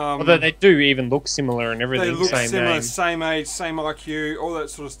 Although they do even look similar and everything. They look same similar, name. same age, same IQ, all that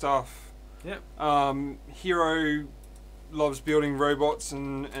sort of stuff. Yeah. Hero loves building robots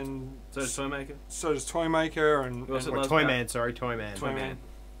and So does Toymaker. So does Toymaker and Toyman. Toyman. Toyman.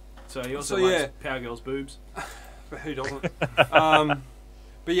 So he also likes Power Girl's boobs. But who doesn't?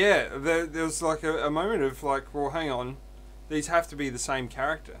 But yeah, there was like a moment of like, well, hang on, these have to be the same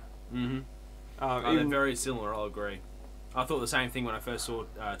character. Mm-hmm. They're very similar, I'll agree. I thought the same thing when I first saw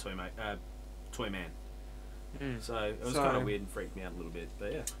Toyman. So it was kind of weird and freaked me out a little bit,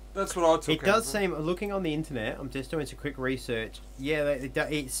 but yeah. That's what I took. It does seem, looking on the internet, I'm just doing some quick research,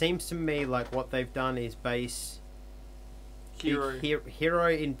 it seems to me like what they've done is base Hero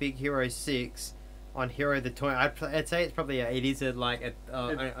in Big Hero 6 on Hero the Toy. I'd say it's probably an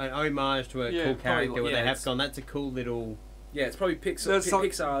homage to a cool character where they have gone, that's a cool little... Yeah, it's probably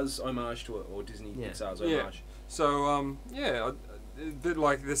Pixar's homage to it, or Disney Pixar's homage. Yeah. So,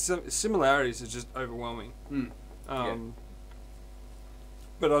 the similarities are just overwhelming.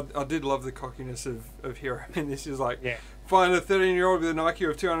 But I did love the cockiness of Hero. And this is like, find a 13-year-old with an IQ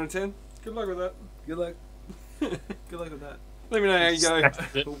of 210. Good luck with that. Good luck. Good luck with that. Let me know how you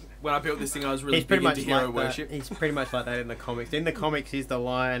go. When I built this thing, I was really big into hero worship. He's pretty much like that in the comics. In the comics, he's the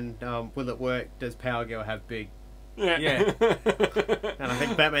line, will it work? Does Power Girl have big? Yeah. And I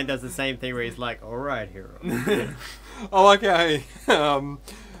think Batman does the same thing where he's like, alright, Hero. I like how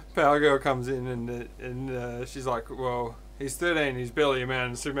Power Girl comes in and she's like, well, he's 13, he's barely a man,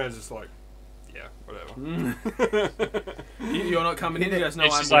 and Superman's just like, yeah, whatever. You're not coming in, you guys know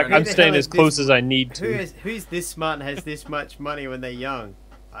it's just I'm staying as close as I need to. Who's this smart and has this much money when they're young?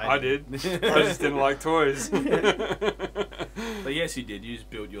 I did. I just didn't like toys. But yes, you did. You just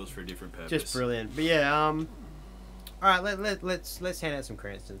built yours for a different purpose. Just brilliant. But yeah, alright, let's hand out some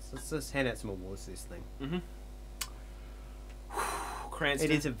Cranstons. Let's hand out some awards to this thing.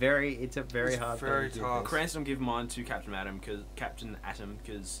 Cranston. It's a very hard very thing. tough. Cranston, I'll give mine to Captain Atom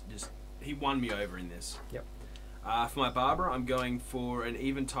because just he won me over in this. Yep. For my Barbara, I'm going for an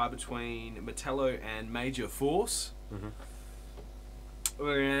even tie between Metello and Major Force. And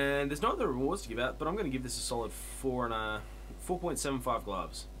there's no other rewards to give out, but I'm going to give this a solid 4.75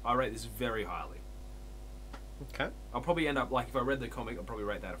 gloves. I rate this very highly. Okay. I'll probably end up, like, if I read the comic, I'll probably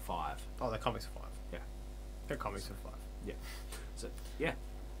rate that a 5. Oh, the comics are 5. Yeah. The comics are 5. Yeah. So, yeah.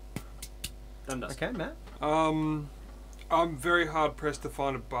 Done dust. Okay, Matt? I'm very hard pressed to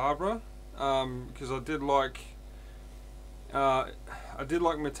find a Barbara, because I did like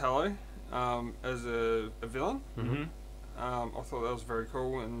Metallo as a villain. I thought that was very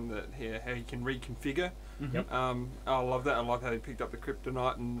cool, and that how he can reconfigure. I love that. I love how he picked up the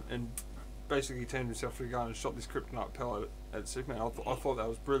kryptonite and basically turned himself to a gun and shot this kryptonite pellet at Superman. I thought that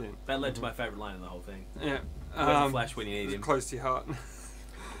was brilliant. That led to my favourite line in the whole thing. Yeah. Where's the Flash when you need him? Close to your heart.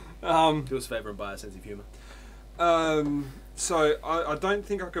 Do us a favour and buy a sense of humour. So I don't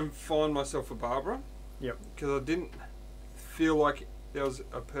think I can find myself a Barbara. Yep. Because I didn't feel like there was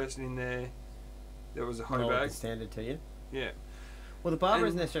a person in there that was a hoe bag. Standard to you. Yeah. Well, the barber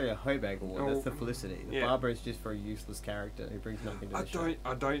isn't necessarily a Hobag award. That's the Oh, Felicity. The yeah. barber is just for a useless character who brings nothing to the show.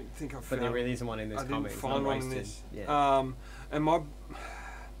 I don't think I found. But there really isn't one in this I comic. didn't It's find not one in wasted. this. Yeah. And my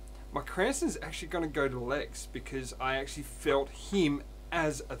Cranston's actually going to go to Lex because I actually felt him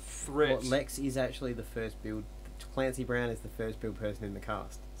as a threat. Well, Lex is actually the first build. Clancy Brown is the first build person in the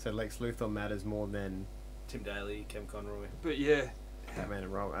cast. So Lex Luthor matters more than Tim Daly, Kevin Conroy. But yeah. Batman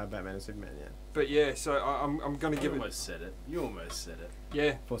and Superman. Yeah. But yeah, so I'm going to give You it. almost said it. You almost said it.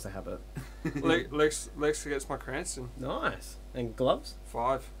 Yeah. Force a habit. Lex gets my Cranston. Nice. And gloves?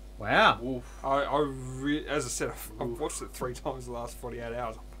 5. Wow. Oof. As I said, I've watched it 3 times the last 48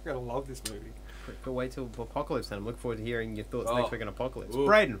 hours. I'm going to love this movie. But wait till Apocalypse, and I'm looking forward to hearing your thoughts next week on Apocalypse. Ooh.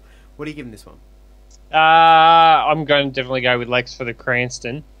 Braden, what are you giving this one? I'm going to definitely go with Lex for the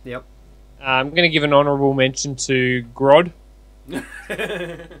Cranston. Yep. I'm going to give an honourable mention to Grodd.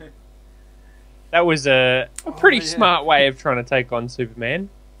 That was a pretty smart way of trying to take on Superman.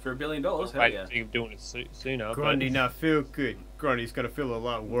 For $1 billion, hell I yeah. think of doing it sooner. Grundy not feel good. Grundy's gonna feel a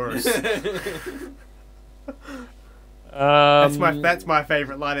lot worse. That's my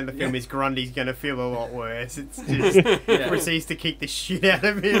favourite line in the film. Is Grundy's gonna feel a lot worse. It's just proceeds to kick the shit out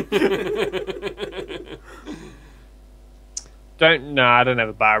of him. I don't have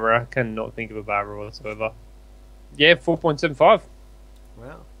a Barbara. I cannot think of a Barbara whatsoever. Yeah, 4.75.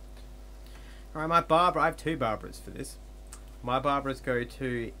 Wow. Alright, my Barbara. I have 2 Barbaras for this. My Barbaras go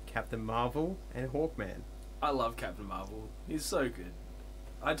to Captain Marvel and Hawkman. I love Captain Marvel. He's so good.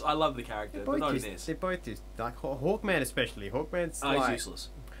 I love the character, but not in this. They're both just like Hawkman, especially. Hawkman's he's like, useless.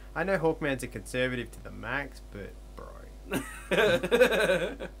 I know Hawkman's a conservative to the max, but bro.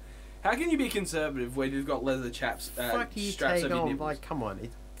 How can you be conservative when you've got leather straps Fuck you straps take over your on? nipples? Like, come on,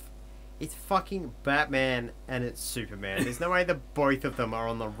 it's fucking Batman and it's Superman. There's no way that both of them are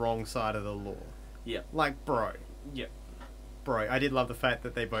on the wrong side of the law. Yeah. Like, bro. Yeah. Bro, I did love the fact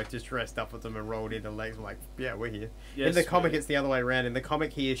that they both just dressed up with them and rolled into legs. I'm like, yeah, we're here. Yes, in the comic, really. it's the other way around. In the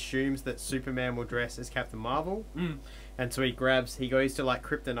comic, he assumes that Superman will dress as Captain Marvel. And so he goes to like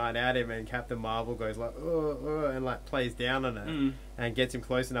kryptonite at him, and Captain Marvel goes like, and like plays down on it. And gets him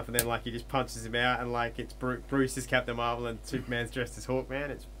close enough, and then like he just punches him out, and like it's Bruce is Captain Marvel, and Superman's dressed as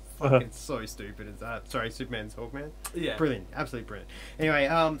Hawkman. It's fucking so stupid. Superman's Hawkman. Yeah. Brilliant. Absolutely brilliant. Anyway,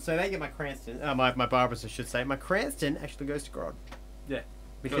 so they get my Cranston, my Barbaras, I should say. My Cranston actually goes to Grodd. Yeah.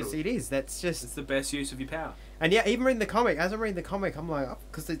 Because Totally. it is. That's just... It's the best use of your power. And yeah, even reading the comic, as I'm reading the comic, I'm like...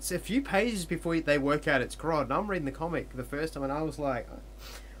 Because it's a few pages before they work out it's Grodd. And I'm reading the comic the first time, and I was like...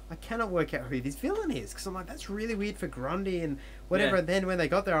 I cannot work out who this villain is. Because I'm like, that's really weird for Grundy and whatever. Yeah. And then when they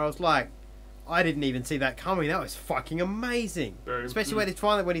got there, I was like... I didn't even see that coming. That was fucking amazing. Especially when he's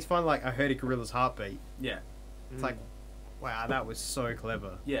finally like, I heard a gorilla's heartbeat. Yeah. It's like, wow, that was so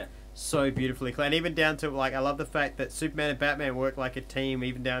clever. Yeah. So beautifully clear. And even down to, like, I love the fact that Superman and Batman work like a team,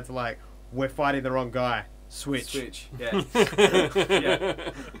 even down to, like, we're fighting the wrong guy. Switch. Yeah.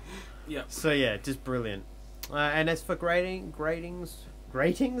 Yeah. Yeah. So, yeah, just brilliant. And as for groddings?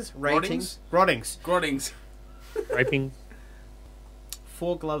 Raping.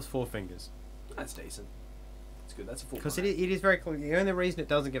 4 gloves, 4 fingers. That's decent. That's good. That's a full. Because it is very clear. The only reason it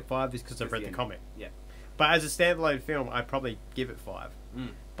doesn't get 5 is because I've read the comic. Yeah. But as a standalone film, I'd probably give it 5.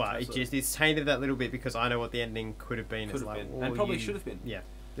 But absolutely. it's tainted that little bit because I know what the ending could have been. Could have been. And probably should have been. Yeah.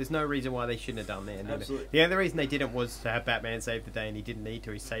 There's no reason why they shouldn't have done that. Absolutely. The only reason they didn't was to have Batman save the day, and he didn't need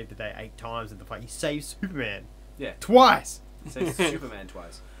to. He saved the day 8 times in the fight. He saved Superman. Yeah. Twice. He saved Superman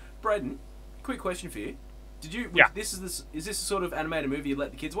twice. Braden, quick question for you. Did you? Yeah. Is this the sort of animated movie you'd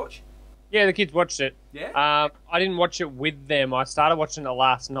let the kids watch? Yeah, the kids watched it. Yeah? I didn't watch it with them. I started watching it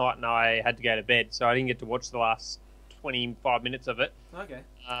last night, and I had to go to bed, so I didn't get to watch the last 25 minutes of it. Okay.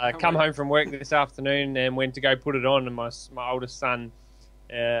 Come home from work this afternoon and went to go put it on, and my oldest son,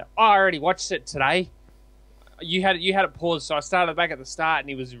 I already watched it today. You had it paused, so I started back at the start, and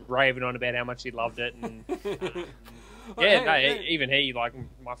he was raving on about how much he loved it. And even he, like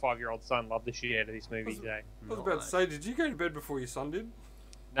my 5-year-old son, loved the shit out of this movie today. I was about to say, did you go to bed before your son did?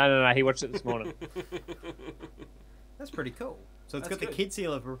 No, he watched it this morning. That's pretty cool. So it's That's got the good. kid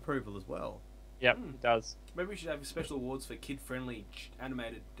seal of approval as well. Yep, it does. Maybe we should have special awards for kid-friendly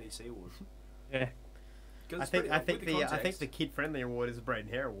animated DC awards. Yeah. I think the kid friendly award is a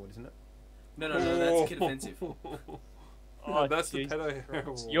Braden Hare award, isn't it? No, that's kid offensive. Oh, that's geez. the pedo Hare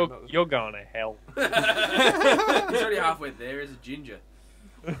award. You're going to hell. He's already halfway there as a ginger.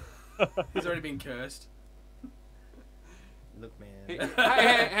 He's already been cursed. Look, man.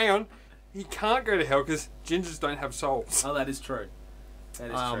 Hang on. He can't go to hell because gingers don't have souls. Oh, that is true. That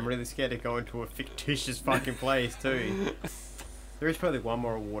is true. I'm really scared to go into a fictitious fucking place too. There is probably one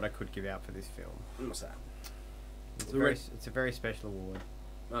more award I could give out for this film. What's that? It's a very special award.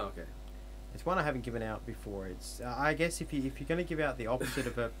 Oh, okay. It's one I haven't given out before. It's I guess if you're going to give out the opposite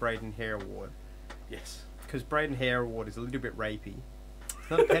of a Braden Hare Award, Yes. because Braden Hare Award is a little bit rapey. It's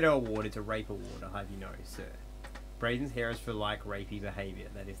not a pedo award; it's a rape award. I have you know, sir. Braden's hair is for like rapey behaviour.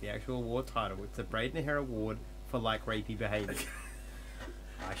 That is the actual award title. It's a Braden Hare Award for like rapey behaviour.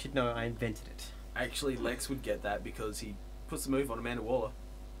 I should know. I invented it. Actually, Lex would get that because he puts the move on Amanda Waller.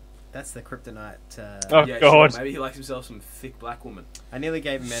 That's the kryptonite. Oh Yeah, God! Sure. Maybe he likes himself some thick black woman. I nearly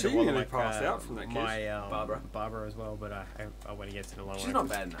gave Amanda She Waller nearly like, passed out from that kiss. my Barbara as well, but I went against it in a long way. She's not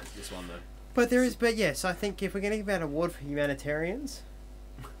bad in this one though. But yes, I think if we're going to give out an award for humanitarians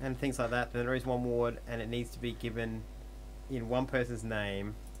and things like that, then there is one award, and it needs to be given in one person's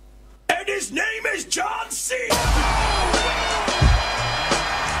name. And his name is John C.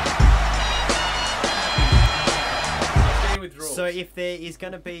 So if there is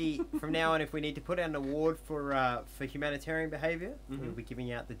going to be, from now on, if we need to put out an award for humanitarian behaviour, we'll be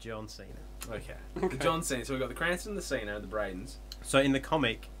giving out the John Cena. Okay. The John Cena. So we've got the Cranston, the Cena, and the Bradens. So in the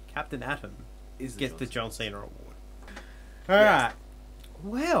comic, Captain Atom Is gets the John John Cena award. Alright.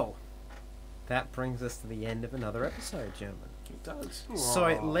 Well, that brings us to the end of another episode, gentlemen. It does. So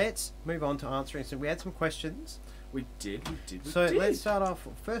let's move on to answering. So we had some questions. We did. So let's start off,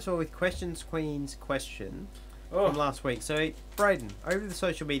 first of all, with Questions Queen's question from last week. So, Braden, over the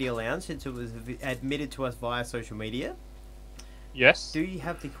social media lounge, since it was admitted to us via social media, Yes. do you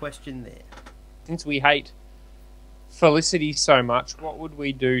have the question there? Since we hate Felicity so much, what would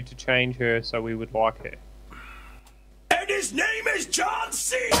we do to change her so we would like her? And his name is John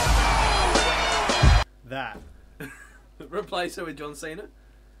C. That. Replace her with John Cena?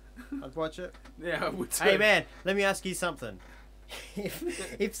 I'd watch it. Yeah, I would too. Hey, man, let me ask you something.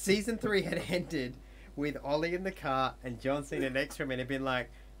 If season 3 had ended with Ollie in the car and John Cena next to him and had been like,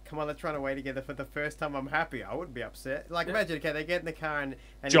 come on, let's run away together for the first time, I'm happy, I wouldn't be upset. Like, imagine, okay, they get in the car and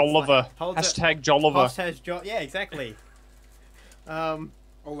Jolliver. It's like, Hashtag Jolliver. Hashtag yeah, exactly.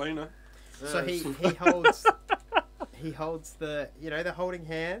 Olena. So he holds the, they're holding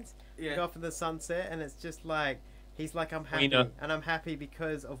hands. Yeah. They go off in the sunset, and it's just like, he's like, I'm happy, and I'm happy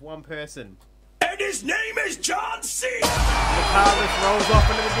because of one person. And his name is John C. The car just rolls off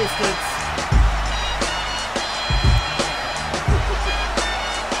into the distance.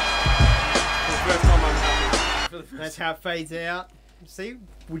 That's how it fades out. See,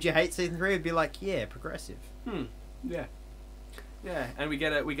 would you hate season 3? It'd be like, yeah, progressive. Yeah. Yeah, and we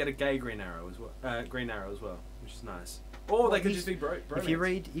get a gay Green Arrow as well. Which is nice. Or they could just be bromance. If you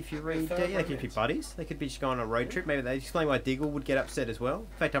read, they could be buddies. They could be just going on a road trip. Maybe they explain why Diggle would get upset as well.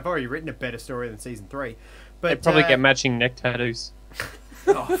 In fact, I've already written a better story than season 3. But They'd probably get matching neck tattoos.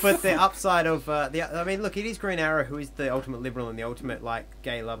 But the upside of I mean, look, it is Green Arrow who is the ultimate liberal and the ultimate like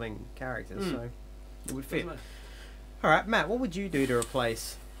gay-loving character, so it would fit. All right, Matt, what would you do to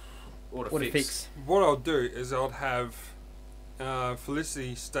replace or to fix? What I'll do is I'll have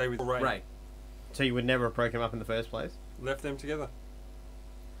Felicity stay with Ray. So you would never have broken him up in the first place? Left them together.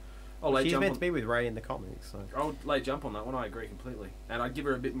 She's meant to be with Ray in the comics. So. I'll lay jump on that one. I agree completely, and I'd give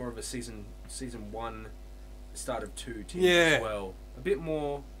her a bit more of a season 1, start of 2 team as well. A bit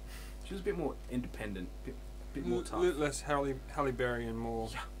more. She was a bit more independent, bit more tough. Less Halle Berry and more.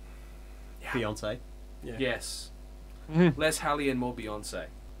 Yeah. Beyonce. Yeah. Yes. Less Halle and more Beyonce.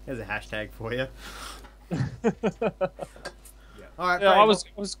 There's a hashtag for you. All right. I was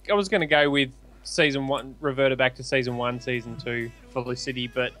going to go with season 1, revert her back to season 1, season 2 Felicity,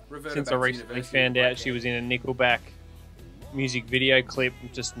 but since I recently found out she was in a Nickelback music video clip,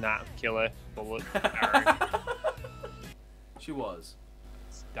 just kill her. Bullet. She was.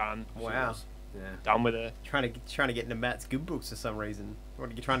 It's done. Wow. Yeah. Done with her. Trying to get into Matt's good books for some reason. Or are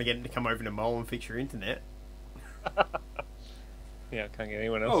you trying to get him to come over to Mole and fix your internet? Yeah, I can't get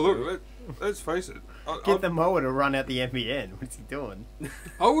anyone else. Oh, look, let's face it. Get the mower to run out the NBN. What's he doing?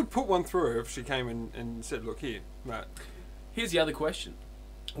 I would put one through her if she came in and said, look here, Matt. Here's the other question.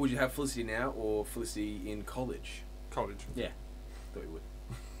 Would you have Felicity now or Felicity in college? College. Yeah. Thought you would.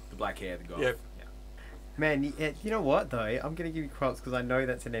 The black hair, the golf. Yep. Yeah. Man, you know what, though? I'm going to give you props because I know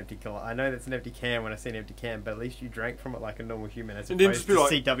that's an empty can. I know that's an empty can when I see an empty can, but at least you drank from it like a normal human as opposed to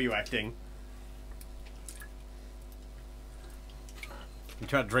CW acting. You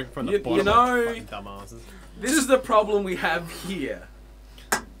try to drink from the bottom like fucking dumbasses. This is the problem we have here.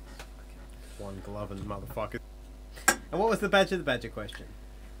 One gloving motherfucker. And what was the Badger the Badger question?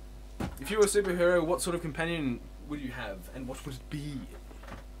 If you were a superhero, what sort of companion would you have, and what would it be?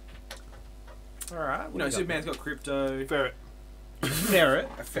 Alright. You know, Superman's got crypto. Ferret. Ferret?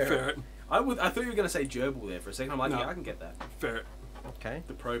 A ferret. I thought you were going to say gerbil there for a second. I'm like, yeah, I can get that. Ferret. Okay.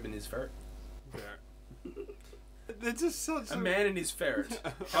 The probe in his ferret. Ferret. They're just such a man and his ferret.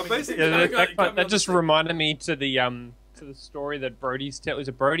 That just reminded me to the story that Brody's telling. Was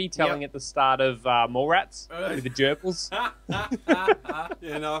it Brody telling at the start of Mallrats with the gerbils?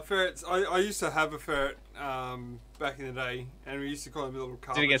 Yeah, no, ferrets. I used to have a ferret back in the day, and we used to call him a little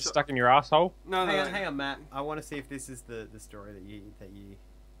car. Did it get stuck in your asshole? No, no. Hang on, Matt. I want to see if this is the story that you.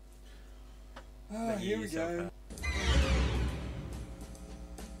 Here we go.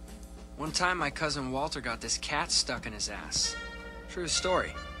 One time my cousin Walter got this cat stuck in his ass. True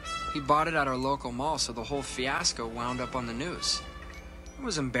story. He bought it at our local mall, so the whole fiasco wound up on the news. It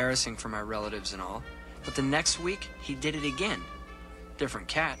was embarrassing for my relatives and all, but the next week he did it again. Different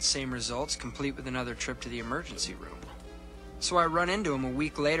cat, same results, complete with another trip to the emergency room. So I run into him a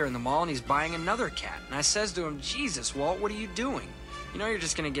week later in the mall and he's buying another cat. And I says to him, Jesus, Walt, what are you doing? You know you're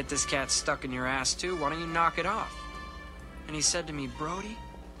just gonna get this cat stuck in your ass too, why don't you knock it off? And he said to me, Brody,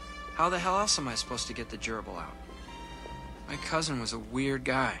 how the hell else am I supposed to get the gerbil out? My cousin was a weird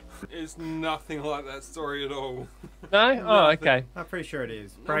guy. It's nothing like that story at all. No? Oh, okay. I'm pretty sure it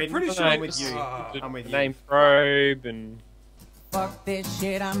is. I'm pretty sure I'm with you. I'm with you. Name probe and... Fuck this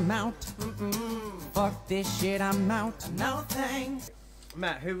shit, I'm out. Fuck this shit, I'm out. No thanks.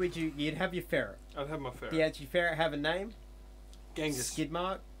 Matt, who would you... You'd have your ferret. I'd have my ferret. Yeah, does your ferret have a name? Genghis. Skid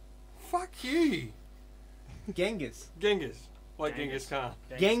mark? Fuck you. Genghis. Genghis. Like Genghis Khan.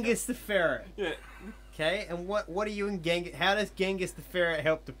 Genghis the ferret. Yeah. Okay, and what are you and Genghis... How does Genghis the ferret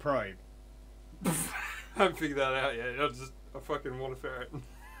help the probe? I haven't figured that out yet. I fucking want a ferret.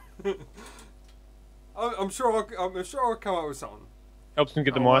 I'm sure I'll come up with something. Helps him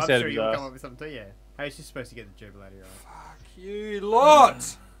get the mice out of his I'm sure you'll ass. come up with something too, yeah. How is she supposed to get the gerbil out of your ass? Fuck you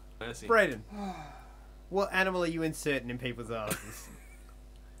lot! Braden, what animal are you inserting in people's asses?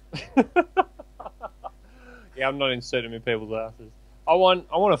 Yeah, I'm not inserting in people's asses. I want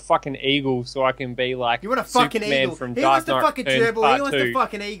a fucking eagle so I can be like You want a fucking Superman eagle? from He Dark wants the Knight fucking Returns gerbil, Part he wants 2. the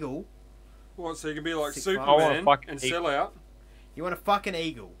fucking eagle. What, so you can be like Sick Superman I want a fucking and eagle. sell out? You want a fucking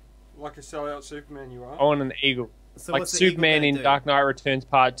eagle. Like a sell-out Superman you are? I want an eagle. So Like what's the eagle Superman gonna in do? Dark Knight Returns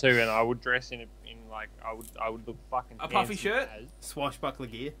Part 2, and I would dress in like I would look fucking A puffy handsome shirt? as- Swashbuckler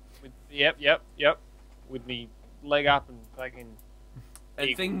gear. With, yep. With me leg up and fucking. And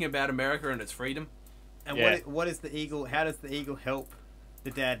eagle. thinking about America and its freedom. And Yeah. what is the eagle? How does the eagle help the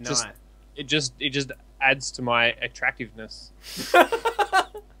dad Just- night? It just adds to my attractiveness.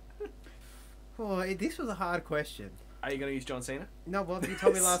 Oh, this was a hard question. Are you going to use John Cena? No, well, you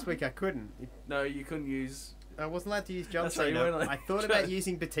told me last week I couldn't. No, you couldn't use... I wasn't allowed to use John That's right, you Cena. weren't allowed I thought about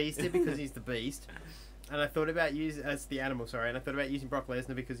using Batista because he's the beast. And I thought about using... As the animal, sorry. And I thought about using Brock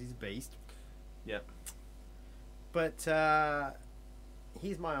Lesnar because he's a beast. Yep. But,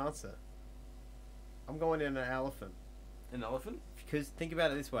 here's my answer. I'm going in an elephant. An elephant? Because think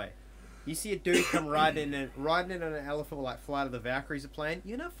about it this way. You see a dude come riding in on an elephant like Flight of the Valkyries are playing,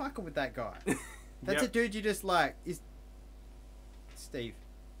 you're not fucking with that guy. That's Yep. a dude you just like... Steve.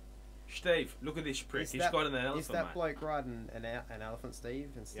 Steve, look at this prick. He's got an elephant, Is that mate. bloke riding an elephant, Steve?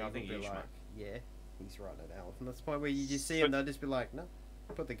 And Steve Yeah, I think will he be is, like, mate. yeah, he's riding an elephant. That's the point where you just see him, they'll just be like, no,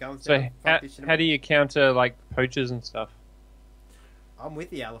 put the guns So down. how, Fuck this shit. how do you counter like poachers and stuff? I'm with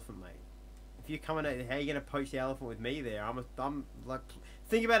the elephant, mate. If you're coming at, how are you going to poach the elephant with me there? I'm like,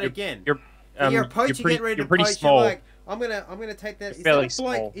 think about it again. You're You're a poacher pretty, getting ready you're to pretty poach. small. You're like, I'm gonna take that. You're fairly that a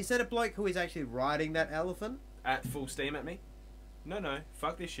bloke? small. Is that a bloke who is actually riding that elephant? At full steam at me? No.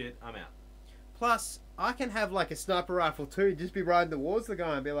 Fuck this shit. I'm out. Plus, I can have like a sniper rifle too. Just be riding towards the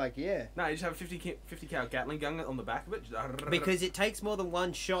guy and be like, yeah. No, you just have a 50 cal Gatling gun on the back of it. Because it takes more than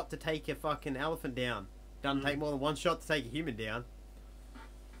one shot to take a fucking elephant down. Doesn't take more than one shot to take a human down.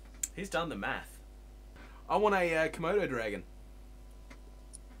 He's done the math. I want a Komodo dragon.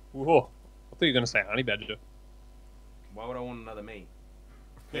 Whoa. I thought you were going to say honey badger. Why would I want another me?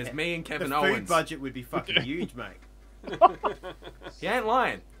 There's me and Kevin the Owens. food budget would be fucking huge, mate. He ain't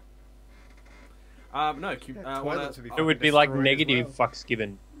lying. No, toilets would be It would be like destroyed as negative well. fucks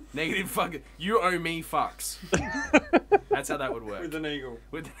given. negative fucking. You owe me fucks. That's how that would work. With an eagle.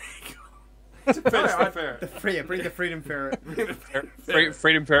 With an eagle. It's a ferret. Bring the freedom ferret.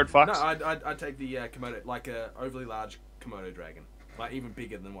 Freedom ferret fucks. No, I'd take the Komodo, like a overly large Komodo dragon, like even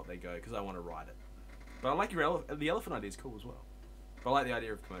bigger than what they go, because I want to ride it. But I like your the elephant idea is cool as well. But I like the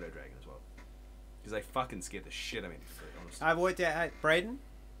idea of Komodo dragon as well, because they fucking scare the shit out of me. Honestly. I've worked out, hey, Braden.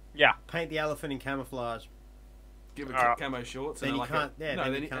 Yeah. Paint the elephant in camouflage. Give it camo shorts. Then and you like can't. a, Yeah,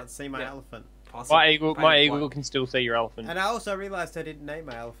 no, then you can't see my elephant. My eagle can still see your elephant. And I also realised I didn't name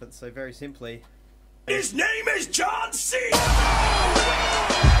my elephant, so very simply. His name is John C.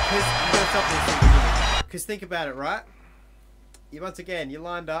 Because think about it, right? You once again, you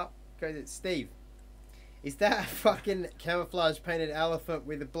lined up. Goes at Steve. Is that a fucking camouflage painted elephant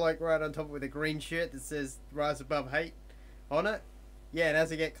with a bloke right on top with a green shirt that says "Rise Above Hate" on it? Yeah, and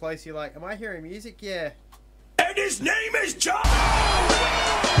as I get close, you're like, am I hearing music? Yeah. And his name is John!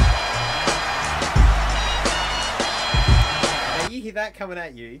 Now you hear that coming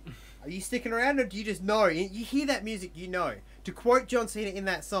at you. Are you sticking around or do you just know? You hear that music, you know. To quote John Cena in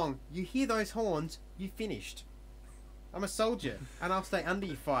that song, you hear those horns, you finished. I'm a soldier, and I'll stay under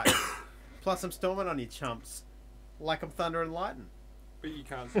your fight. Plus I'm storming on you chumps. Like I'm thunder and lightning. But you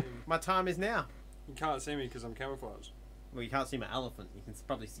can't see me. My time is now. You can't see me because I'm camouflaged. Well, you can't see my elephant. You can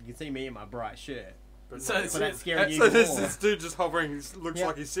see me in my bright shirt. But So, no. that's scary. So this dude just hovering looks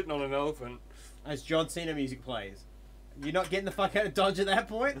like he's sitting on an elephant. As John Cena music plays. You're not getting the fuck out of Dodge at that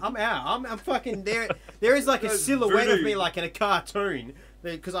point? I'm out. I'm fucking there. There is like a silhouette of me like in a cartoon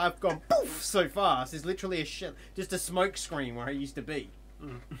because I've gone poof so fast. There's literally just a smoke screen where I used to be.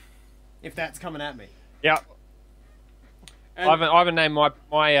 If that's coming at me. Yeah. I haven't named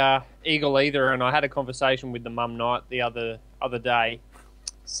my eagle either, and I had a conversation with the mum night the other day.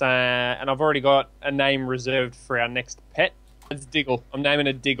 So, and I've already got a name reserved for our next pet. It's Diggle. I'm naming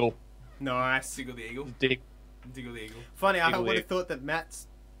it Diggle. Nice. Diggle the eagle. Diggle the eagle. Funny, I would have thought that Matt's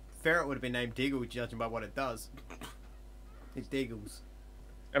ferret would have been named Diggle, judging by what it does. It diggles.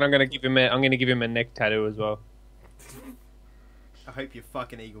 And I'm gonna give him a neck tattoo as well. I hope your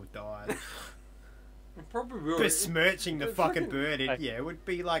fucking eagle died. It probably will. Besmirching the fucking bird. It would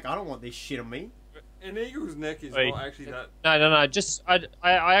be like, I don't want this shit on me. An eagle's neck is not actually that. No. Just I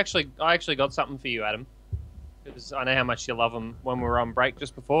actually got something for you, Adam. Because I know how much you love them. When we were on break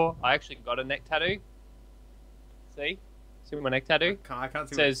just before, I actually got a neck tattoo. See my neck tattoo? I can't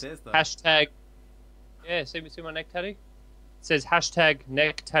see what it says though. Hashtag. Yeah, see my neck tattoo. It says hashtag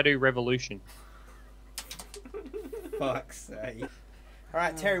neck tattoo revolution. Fuck's sake.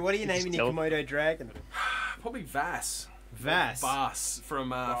 Alright, Terry, what are you naming your Komodo dragon? Probably Vass. Vass from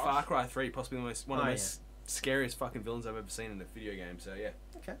Far Cry 3, possibly one of the most scariest fucking villains I've ever seen in a video game, so yeah.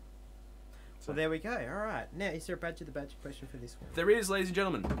 Okay. So there we go, alright. Now, is there a Badger the Badger question for this one? There is, ladies and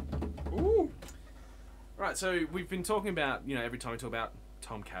gentlemen. Ooh. Right, so we've been talking about, every time we talk about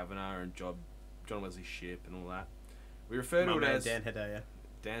Tom Kavanagh and John Wesley's ship and all that, we refer to it as... Dan Hedaya.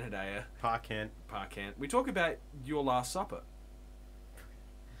 Pa Kent. We talk about Your Last Supper.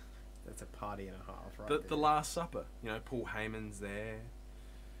 That's a party and a half, right? The Last Supper. Paul Heyman's there.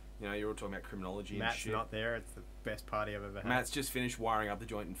 You're all talking about criminology and shit. Matt's not there. It's the best party I've ever had. Matt's just finished wiring up the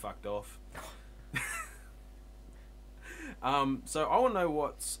joint and fucked off. So I want to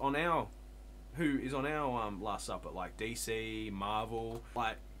know who is on our Last Supper, like DC, Marvel,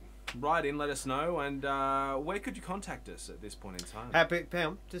 like write in, let us know, and where could you contact us at this point in time?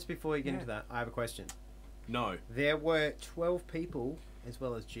 Pam, just before you get into that, I have a question. No. There were 12 people as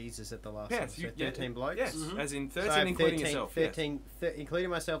well as Jesus at the last Supper, so 13 blokes? Yes, as in 13 including yourself. 13, including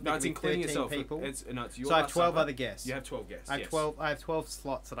myself, no, it's including 13 yourself. people. It's your so I have 12 supper. other guests. You have 12 guests, I have 12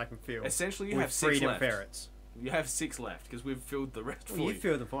 slots that I can fill. Essentially, you with have 6 freedom left. ferrets. You have 6 left, because we've filled the rest for you. You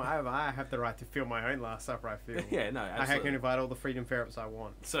fill them for I have the right to fill my own Last Supper, I feel. Yeah, no, absolutely. I can invite all the freedom ferrets I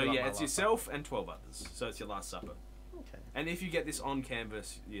want. So yeah, it's yourself and 12 others. So it's your Last Supper. Okay. And if you get this on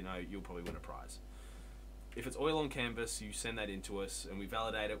canvas, you'll probably win a prize. If it's oil on canvas, you send that in to us, and we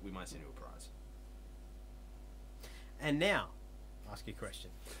validate it, we might send you a prize. And now, ask you a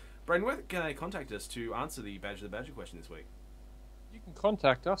question. Braden, where can they contact us to answer the Badger the Badger question this week? You can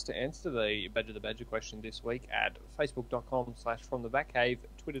contact us to answer the Badger the Badger question this week at facebook.com/fromthebatcave,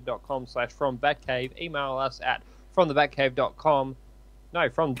 twitter.com/frombatcave, email us at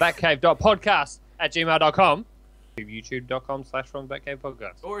fromthebatcave.podcast@gmail.com,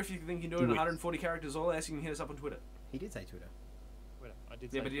 youtube.com/fromthebatcavepodcast. Or if you think you can do it in 140 characters or less, you can hit us up on Twitter. He did say Twitter. I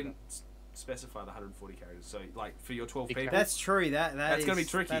did. Yeah, but he didn't specify the 140 characters. So, like, for your 12 people... That's true. That's going to be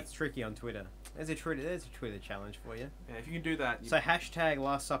tricky. That's tricky on Twitter. There's a Twitter challenge for you. Yeah, if you can do that... So, hashtag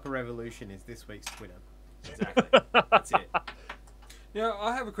Last Supper Revolution is this week's Twitter. Exactly. That's it. Yeah,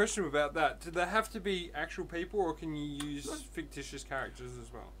 I have a question about that. Do they have to be actual people, or can you use fictitious characters as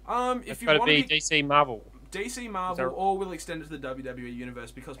well? If you want to be DC Marvel. DC Marvel, or we'll extend it to the WWE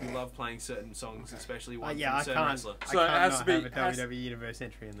universe because we love playing certain songs, especially ones from a certain wrestler. So I can't have a WWE universe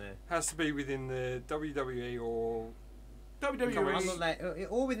entry in there. Has to be within the WWE or WWE,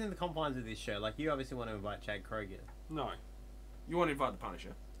 or within the confines of this show. Like, you obviously want to invite Chad Kroger. No. You want to invite the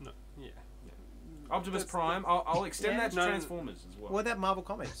Punisher? No. Yeah. Optimus Prime. I'll extend that to Transformers as well. What about Marvel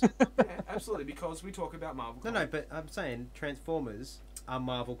Comics? Yeah, absolutely, because we talk about Marvel Comics. No, but I'm saying Transformers are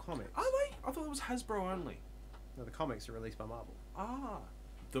Marvel Comics. Are they? I thought it was Hasbro only. No, the comics are released by Marvel. Ah.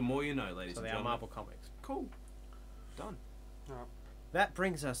 The more you know, ladies and gentlemen. So they are Marvel Comics. Cool. Done. That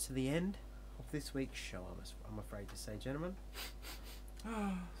brings us to the end of this week's show, I'm afraid to say, gentlemen.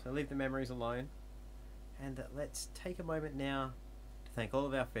 So leave the memories alone. And let's take a moment now to thank all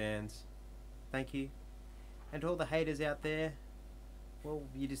of our fans. Thank you. And to all the haters out there, well,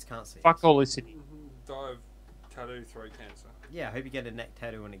 you just can't see Fuck us. all listening. Die of tattoo throat cancer. Yeah, I hope you get a neck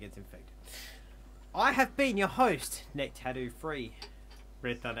tattoo when it gets infected. I have been your host, neck tattoo free,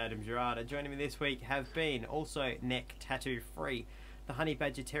 Red Thunder Adam Gerarda. Joining me this week have been also neck tattoo free, the Honey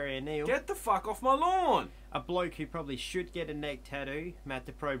Badger Terrier Neil. Get the fuck off my lawn! A bloke who probably should get a neck tattoo, Matt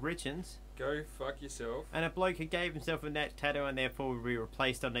the Probe Richens. Go fuck yourself. And a bloke who gave himself a neck tattoo and therefore will be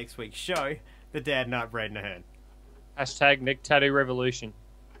replaced on next week's show, the Dad Nut Braden Ahern. Hashtag neck tattoo revolution.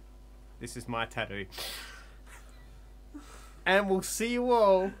 This is my tattoo. And we'll see you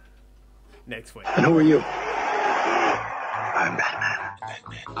all next week. And who are you? I'm Batman.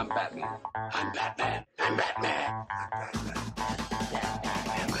 I'm Batman. I'm Batman. I'm Batman.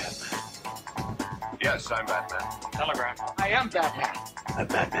 Yes, I'm Batman. Telegram. I am Batman. I'm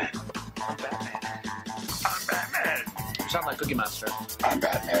Batman. I'm Batman. I'm Batman. You sound like Cookie Monster. I'm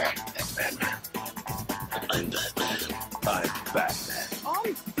Batman. I'm Batman. I'm Batman. I'm Batman.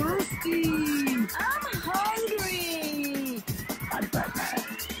 I'm thirsty. I'm hungry. I'm Batman.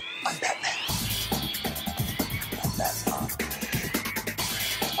 I'm Batman. I'm Batman.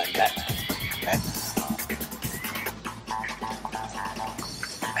 I'm Batman.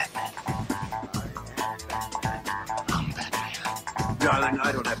 Darling,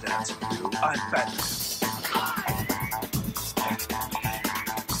 I don't have to answer you. I'm Batman.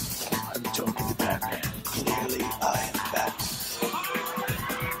 I'm talking to Batman. Clearly, I am Batman.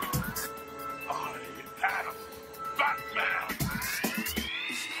 I am Batman.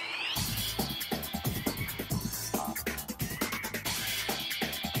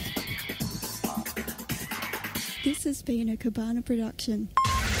 This has been a Cabana production.